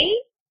in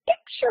a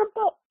picture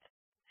book.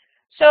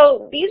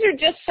 So these are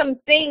just some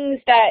things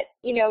that,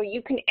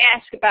 you can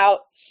ask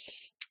about,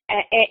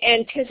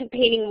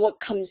 anticipating what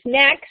comes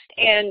next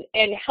and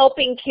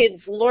helping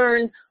kids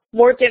learn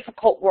more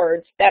difficult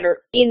words that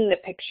are in the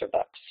picture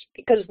books,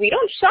 because we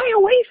don't shy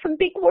away from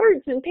big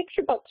words in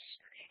picture books.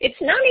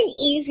 It's not an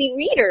easy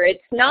reader.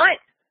 It's not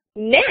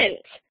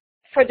meant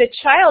for the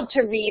child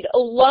to read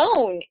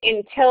alone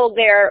until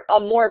they're a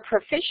more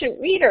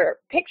proficient reader.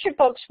 Picture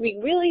books,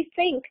 we really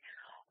think,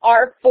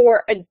 are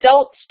for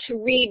adults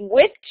to read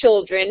with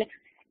children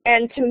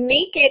and to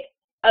make it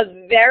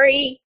a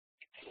very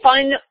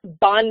fun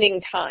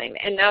bonding time,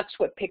 and that's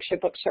what picture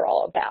books are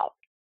all about.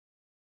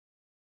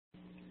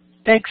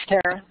 Thanks,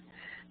 Tara.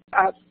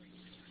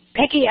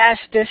 Peggy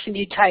asked this and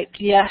you typed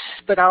yes,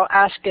 but I'll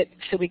ask it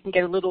so we can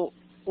get a little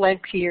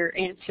lengthier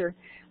answer.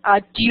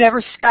 Do you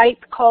ever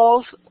Skype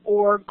calls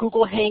or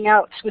Google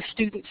Hangouts with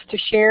students to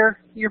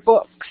share your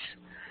books?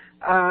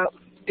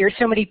 There's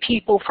so many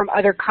people from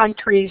other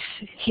countries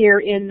here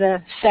in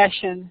the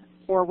session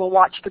or will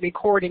watch the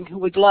recording who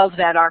would love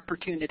that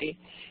opportunity.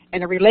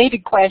 And a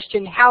related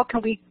question, how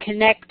can we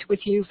connect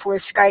with you for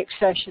a Skype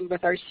session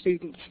with our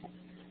students?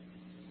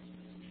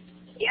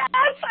 Yes,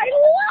 I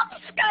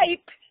love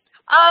Skype.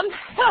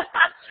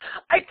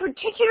 I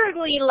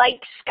particularly like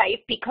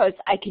Skype because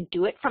I can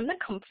do it from the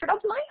comfort of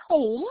my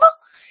home.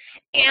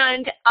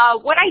 And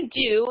what I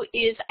do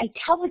is I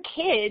tell the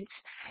kids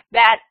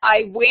that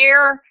I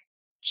wear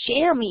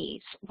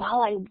jammies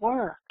while I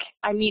work.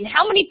 I mean,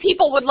 how many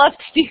people would love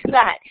to do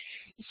that?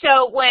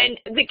 So when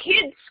the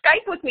kids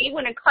Skype with me,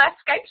 when a class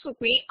Skypes with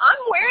me, I'm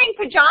wearing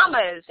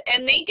pajamas,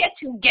 and they get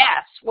to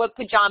guess what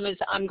pajamas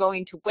I'm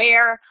going to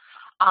wear.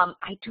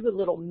 I do a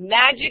little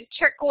magic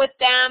trick with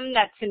them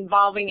that's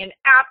involving an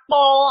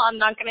apple. I'm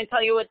not going to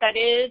tell you what that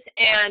is.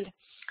 And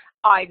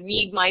I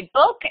read my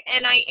book,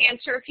 and I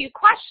answer a few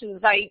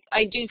questions. I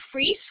do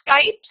free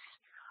Skypes,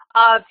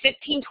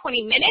 15,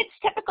 20 minutes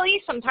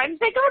typically. Sometimes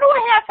they go to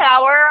a half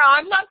hour.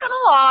 I'm not going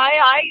to lie.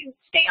 I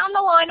stay on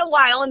the line a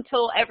while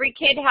until every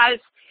kid has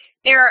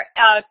their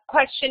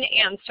question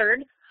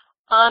answered.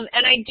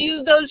 And I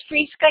do those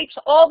free Skypes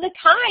all the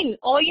time.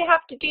 All you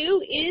have to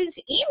do is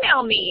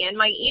email me, and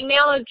my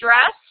email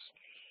address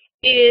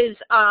is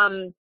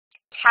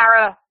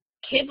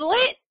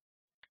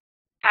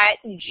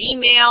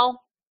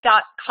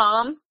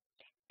tarakidlet@gmail.com.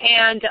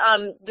 And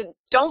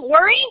don't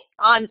worry,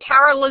 on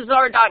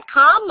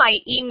taralazar.com, my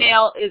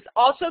email is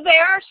also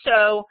there,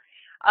 so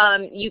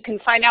you can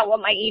find out what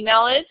my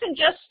email is and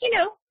just,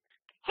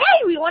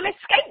 hey, we want to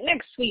Skype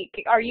next week.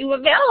 Are you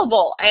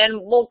available?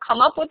 And we'll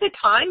come up with a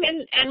time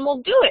and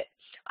we'll do it.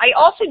 I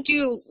also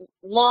do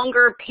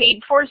longer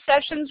paid-for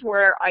sessions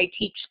where I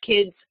teach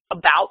kids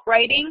about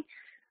writing.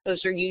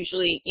 Those are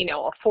usually,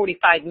 a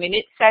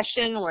 45-minute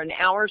session or an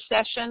hour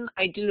session.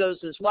 I do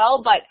those as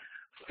well. But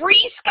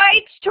free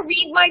Skypes to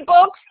read my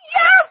books,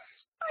 yes,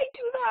 I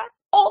do that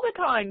all the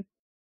time.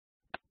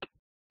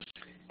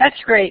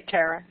 That's great,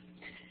 Tara.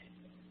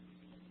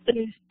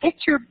 Is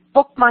Picture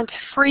Book Month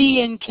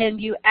free, and can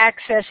you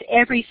access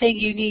everything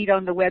you need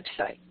on the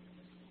website?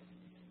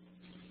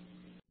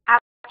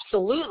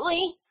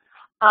 Absolutely.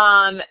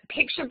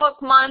 Picture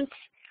Book Month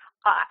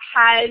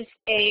has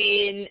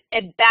an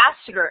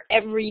ambassador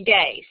every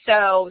day.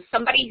 So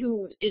somebody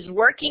who is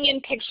working in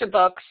picture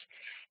books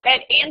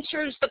that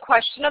answers the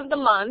question of the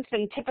month,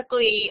 and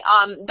typically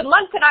the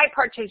month that I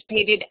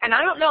participated, and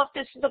I don't know if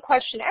this is the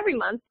question every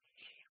month,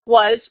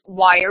 was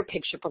why are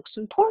picture books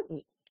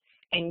important?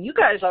 And you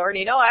guys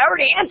already know, I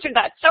already answered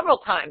that several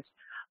times.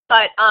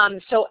 But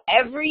so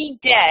every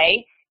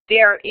day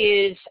there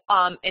is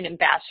an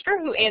ambassador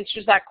who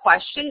answers that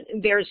question.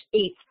 There's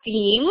a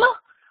theme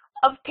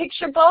of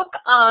picture book.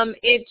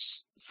 It's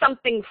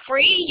something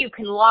free. You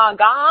can log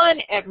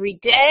on every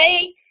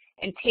day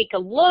and take a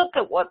look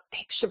at what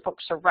picture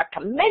books are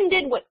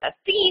recommended, what the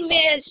theme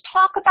is,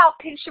 talk about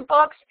picture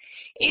books.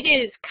 It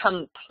is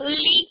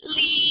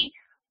completely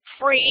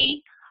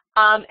free,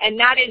 and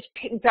that is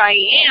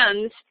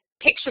Dianne's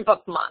Picture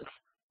Book Month.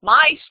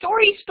 My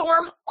Story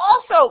Storm,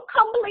 also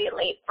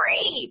completely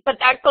free, but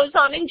that goes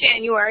on in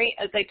January,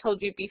 as I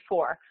told you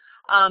before.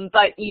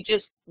 But you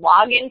just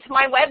log into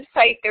my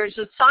website, there's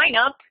a sign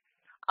up,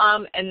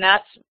 and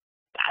that's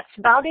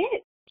about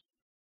it.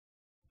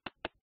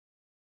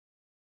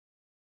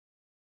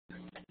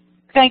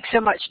 Thanks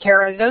so much,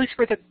 Tara. Those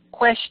were the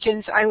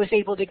questions I was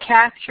able to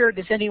capture.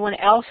 Does anyone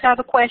else have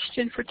a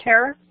question for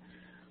Tara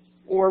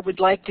or would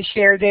like to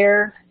share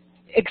their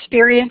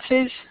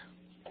experiences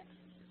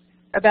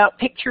about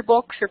picture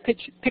books or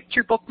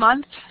picture book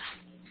months?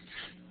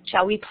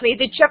 Shall we play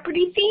the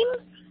Jeopardy theme?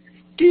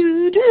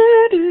 Do,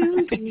 do,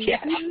 do, do,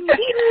 yes.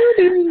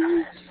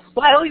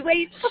 While we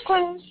wait for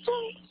questions.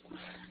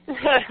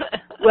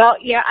 Well,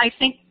 yeah, I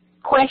think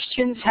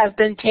questions have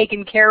been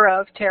taken care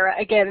of, Tara.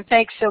 Again,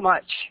 thanks so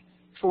much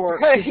for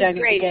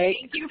presenting Great. today.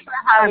 Thank you for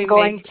having me. I'm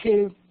going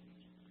to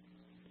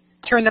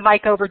turn the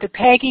mic over to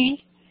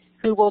Peggy,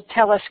 who will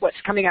tell us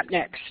what's coming up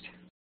next.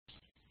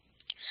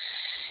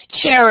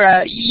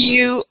 Tara,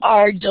 you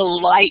are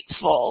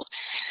delightful.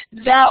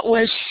 That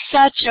was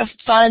such a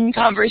fun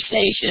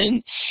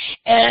conversation,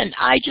 and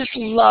I just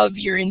love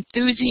your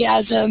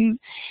enthusiasm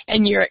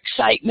and your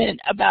excitement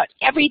about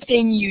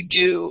everything you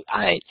do.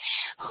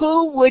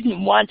 Who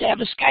wouldn't want to have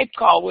a Skype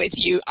call with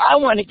you? I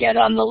want to get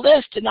on the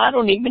list, and I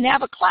don't even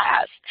have a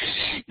class.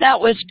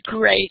 That was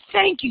great.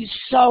 Thank you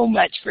so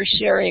much for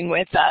sharing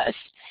with us.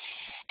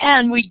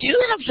 And we do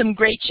have some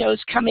great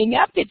shows coming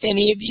up. If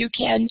any of you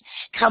can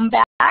come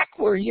back,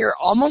 we're here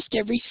almost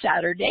every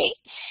Saturday.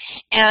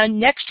 And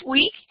next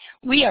week,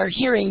 we are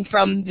hearing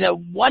from the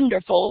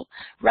wonderful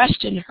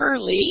Rustin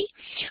Hurley,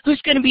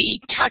 who's going to be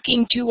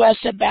talking to us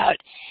about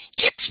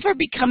tips for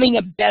becoming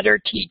a better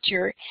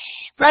teacher.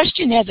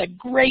 Rustin has a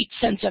great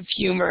sense of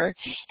humor,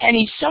 and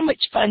he's so much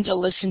fun to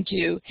listen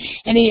to,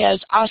 and he has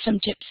awesome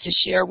tips to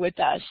share with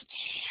us.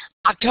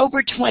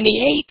 October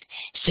 28th,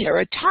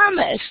 Sarah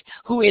Thomas,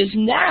 who is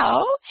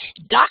now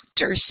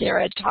Dr.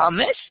 Sarah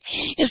Thomas,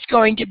 is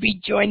going to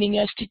be joining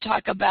us to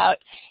talk about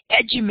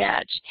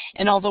EduMatch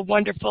and all the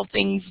wonderful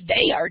things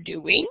they are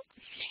doing.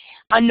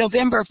 On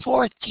November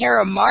 4th,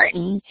 Tara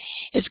Martin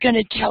is going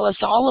to tell us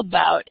all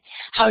about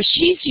how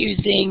she's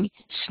using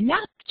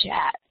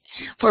Snapchat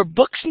for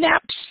book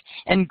snaps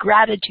and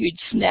gratitude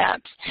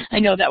snaps. I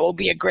know that will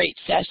be a great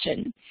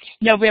session.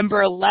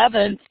 November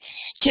 11th,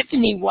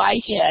 Tiffany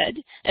Whitehead,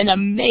 an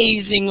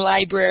amazing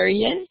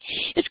librarian,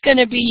 is going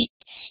to be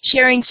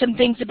sharing some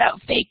things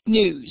about fake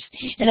news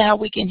and how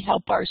we can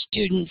help our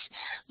students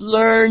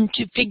learn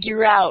to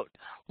figure out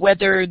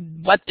whether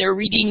what they're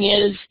reading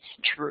is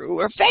true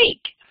or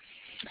fake.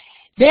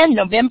 Then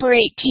November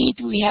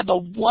 18th, we have a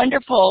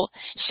wonderful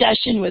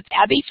session with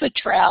Abby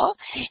Futrell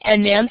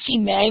and Nancy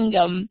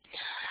Mangum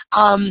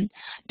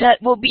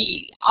that will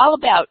be all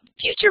about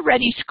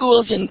future-ready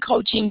schools and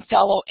coaching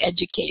fellow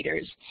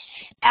educators.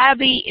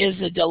 Abby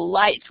is a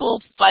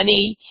delightful,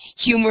 funny,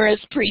 humorous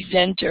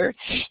presenter,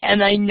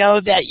 and I know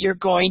that you're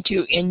going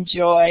to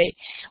enjoy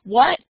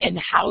what and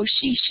how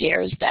she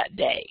shares that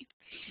day.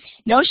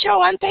 No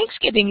show on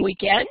Thanksgiving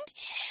weekend,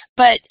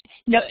 but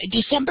no,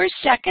 December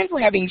 2nd,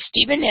 we're having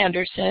Stephen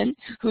Anderson,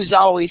 who's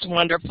always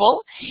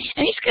wonderful,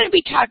 and he's going to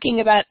be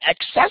talking about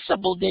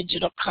accessible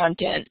digital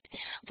content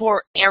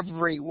for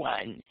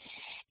everyone.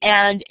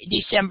 And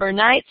December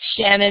 9th,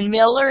 Shannon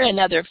Miller,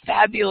 another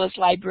fabulous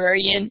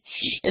librarian,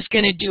 is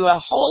going to do a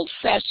whole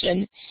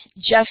session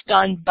just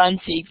on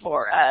Bunsey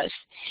for us.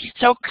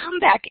 So come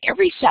back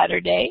every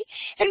Saturday,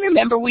 and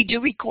remember we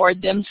do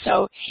record them,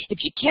 so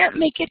if you can't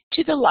make it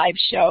to the live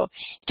show,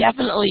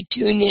 definitely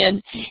tune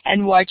in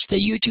and watch the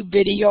YouTube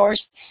video or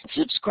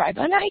subscribe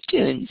on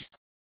iTunes.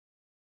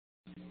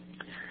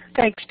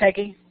 Thanks,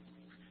 Peggy.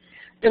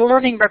 The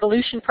Learning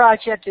Revolution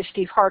Project is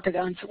Steve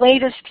Hargadon's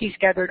latest. He's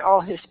gathered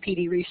all his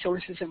PD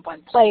resources in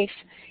one place,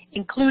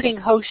 including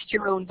Host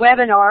Your Own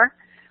Webinar,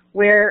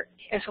 where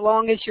as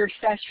long as your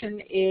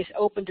session is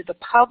open to the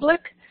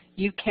public,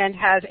 you can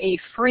have a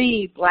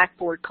free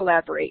Blackboard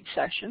Collaborate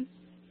session.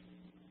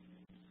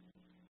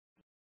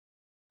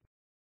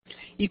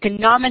 You can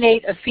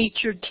nominate a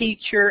featured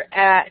teacher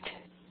at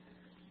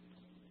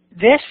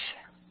this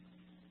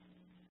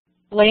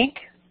link.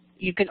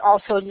 You can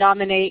also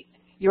nominate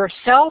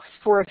yourself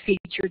for a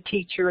featured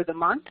teacher of the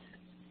month.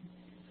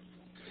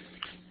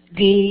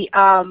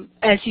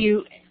 As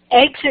you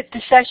exit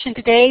the session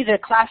today, the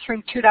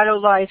Classroom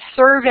 2.0 Live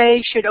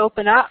survey should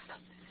open up,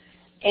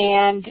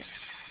 and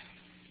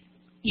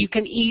you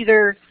can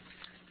either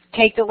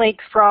take the link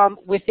from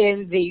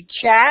within the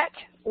chat,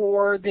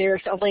 or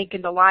there's a link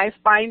in the live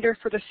binder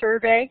for the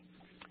survey.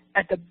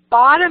 At the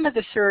bottom of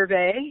the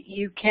survey,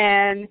 you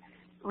can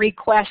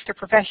request a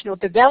professional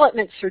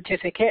development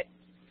certificate.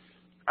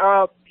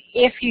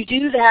 If you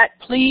do that,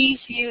 please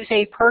use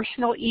a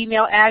personal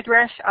email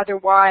address,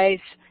 otherwise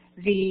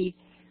the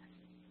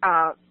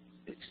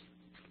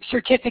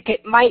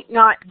certificate might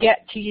not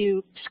get to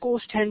you.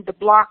 Schools tend to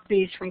block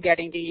these from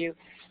getting to you.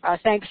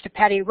 Thanks to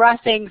Patty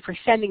Ruthing for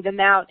sending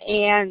them out,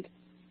 and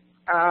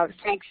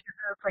thanks to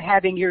her for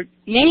having your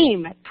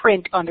name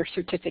print on the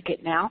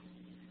certificate now.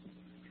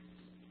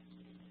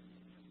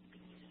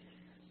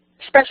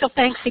 Special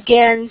thanks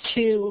again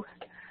to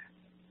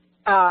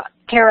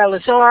Tara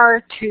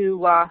Lazar,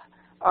 to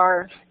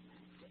our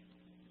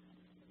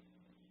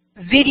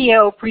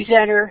video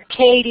presenter,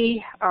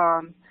 Katie,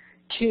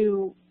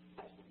 to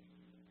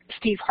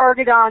Steve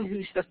Hargadon,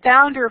 who's the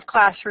founder of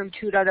Classroom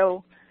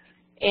 2.0,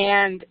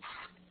 and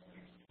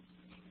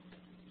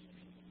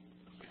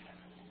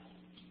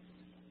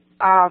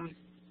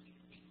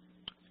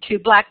to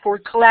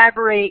Blackboard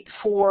Collaborate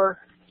for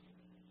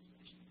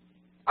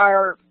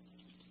our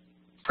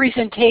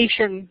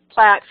presentation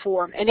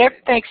platform, and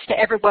thanks to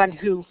everyone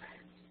who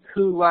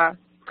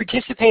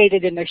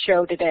participated in the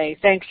show today.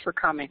 Thanks for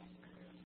coming.